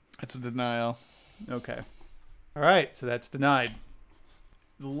that? It's a denial. Okay. All right. So that's denied.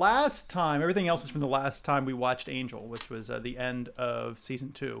 The last time, everything else is from the last time we watched Angel, which was the end of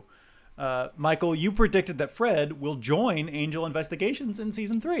season 2. Michael, you predicted that Fred will join Angel Investigations in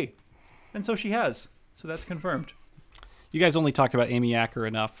season 3. And so she has. So that's confirmed. You guys only talked about Amy Acker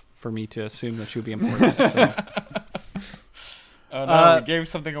enough for me to assume that she would be important. So. Oh no, we gave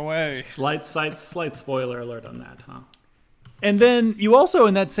something away. Slight spoiler alert on that, huh? And then you also,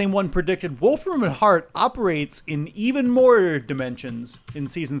 in that same one, predicted Wolfram Hart operates in even more dimensions in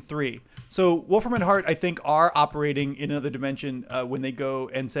season 3. So Wolfram and Hart, I think, are operating in another dimension when they go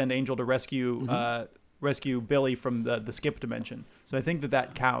and send Angel to rescue Billy from the skip dimension. So I think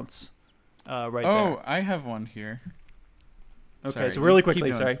that counts right there. Oh, I have one here. Okay, Sorry, so really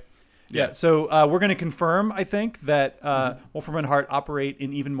quickly, sorry. Yeah, so we're going to confirm, I think, that Wolfram and Hart operate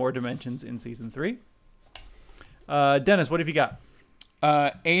in even more dimensions in season 3. Dennis, what have you got?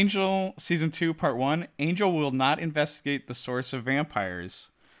 Angel, season 2, part 1. Angel will not investigate the source of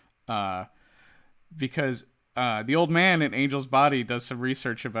vampires because the old man in Angel's body does some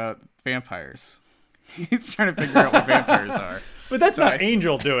research about vampires. He's trying to figure out what vampires are. But that's not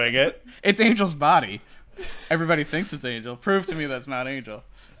Angel doing it. It's Angel's body. Everybody thinks it's Angel. Prove to me that's not Angel.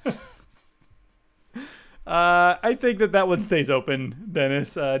 I think that one stays open,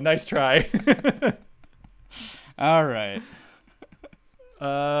 Dennis. Nice try. All right.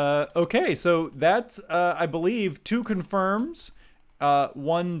 Okay, so that's, I believe, 2 confirms,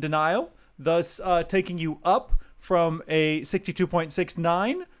 1 denial, thus taking you up from a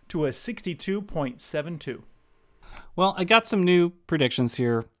 62.69 to a 62.72. Well, I got some new predictions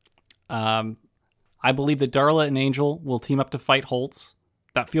here. I believe that Darla and Angel will team up to fight Holtz.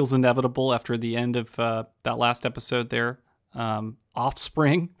 That feels inevitable after the end of that last episode there.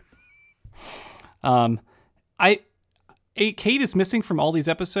 Offspring. Kate is missing from all these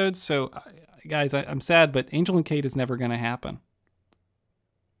episodes, so guys, I'm sad, but Angel and Kate is never going to happen.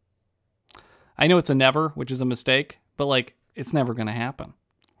 I know it's a never, which is a mistake, but like it's never going to happen.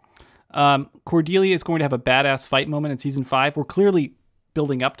 Cordelia is going to have a badass fight moment in season 5. We're clearly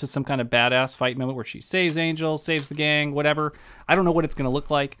building up to some kind of badass fight moment where she saves Angel, saves the gang, whatever. I don't know what it's going to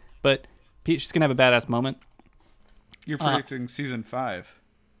look like, but she's going to have a badass moment. You're predicting season 5.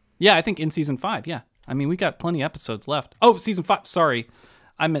 Yeah, I think in season 5, yeah. I mean, we got plenty of episodes left. Oh, season 5. Sorry.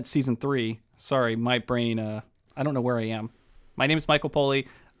 I meant season 3. Sorry, my brain, I don't know where I am. My name is Michael Poley.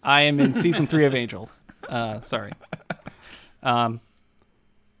 I am in season 3 of Angel. Sorry. Gunn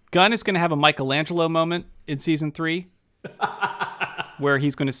is going to have a Michelangelo moment in season 3 where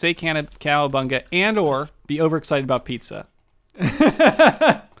he's going to say cowabunga and or be overexcited about pizza.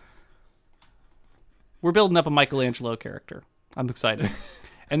 We're building up a Michelangelo character. I'm excited.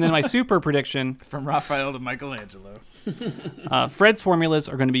 And then my super prediction... From Raphael to Michelangelo. Fred's formulas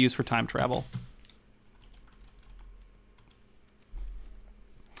are going to be used for time travel.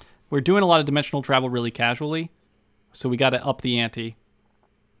 We're doing a lot of dimensional travel really casually, so we got to up the ante.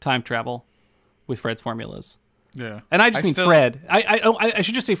 Time travel with Fred's formulas. Yeah. And I just mean Fred. I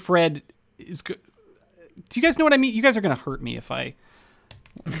should just say Fred is good. Do you guys know what I mean? You guys are going to hurt me if I...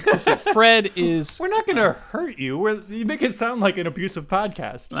 Fred is... We're not going to hurt you. You make it sound like an abusive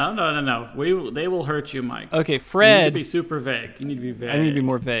podcast. No. They will hurt you, Mike. Okay, Fred... You need to be super vague. You need to be vague. I need to be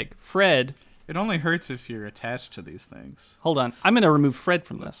more vague. Fred... It only hurts if you're attached to these things. Hold on. I'm going to remove Fred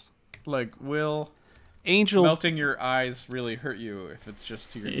from this. Like, will... Angel... Melting your eyes really hurt you if it's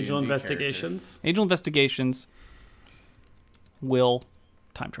just to your Angel D&D investigations. character. Angel investigations will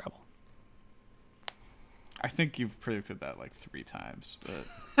time travel. I think you've predicted that like 3 times,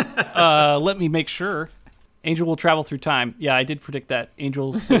 but... Let me make sure. Angel will travel through time. Yeah, I did predict that.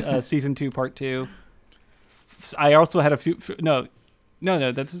 Angel's season 2, part 2. I also had a few... No,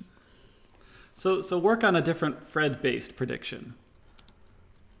 that's... So work on a different Fred-based prediction.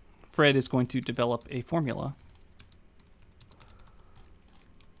 Fred is going to develop a formula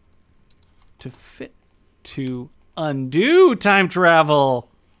to undo time travel.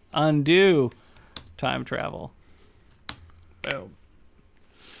 Undo time travel. Boom.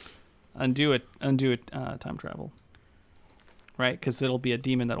 Undo it. Time travel. Right, because it'll be a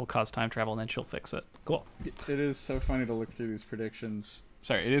demon that'll cause time travel, and then she'll fix it. Cool. It is so funny to look through these predictions.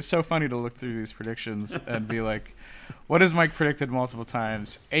 Sorry, it is so funny to look through these predictions and be like, what has Mike predicted multiple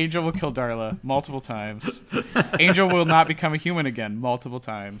times? Angel will kill Darla multiple times. Angel will not become a human again multiple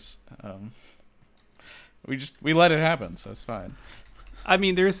times. We let it happen, so it's fine. I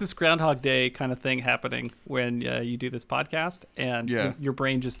mean, there's this Groundhog Day kind of thing happening when you do this podcast, and your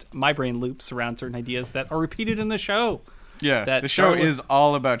brain my brain loops around certain ideas that are repeated in the show. Yeah, the show is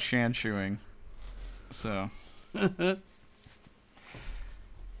all about shan chewing. So...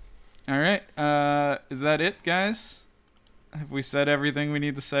 All right. Is that it, guys? Have we said everything we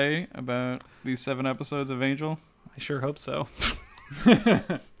need to say about these 7 episodes of Angel? I sure hope so.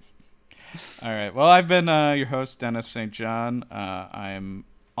 All right. Well, I've been your host, Dennis St. John. I'm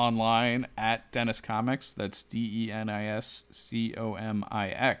online at Dennis Comics. That's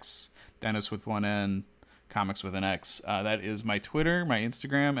DenisComix. Dennis with 1 N, Comics with an X. That is my Twitter, my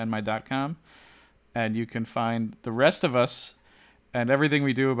Instagram, and my .com. And you can find the rest of us and everything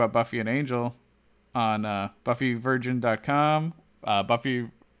we do about Buffy and Angel on BuffyVirgin.com. Buffy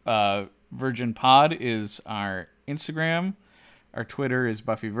Virgin Pod is our Instagram. Our Twitter is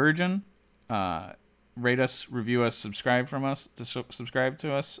BuffyVirgin. Rate us, review us, subscribe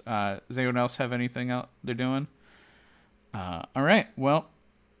to us. Does anyone else have anything out they're doing? All right. Well,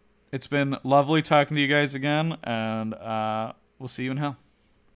 it's been lovely talking to you guys again, and we'll see you in hell.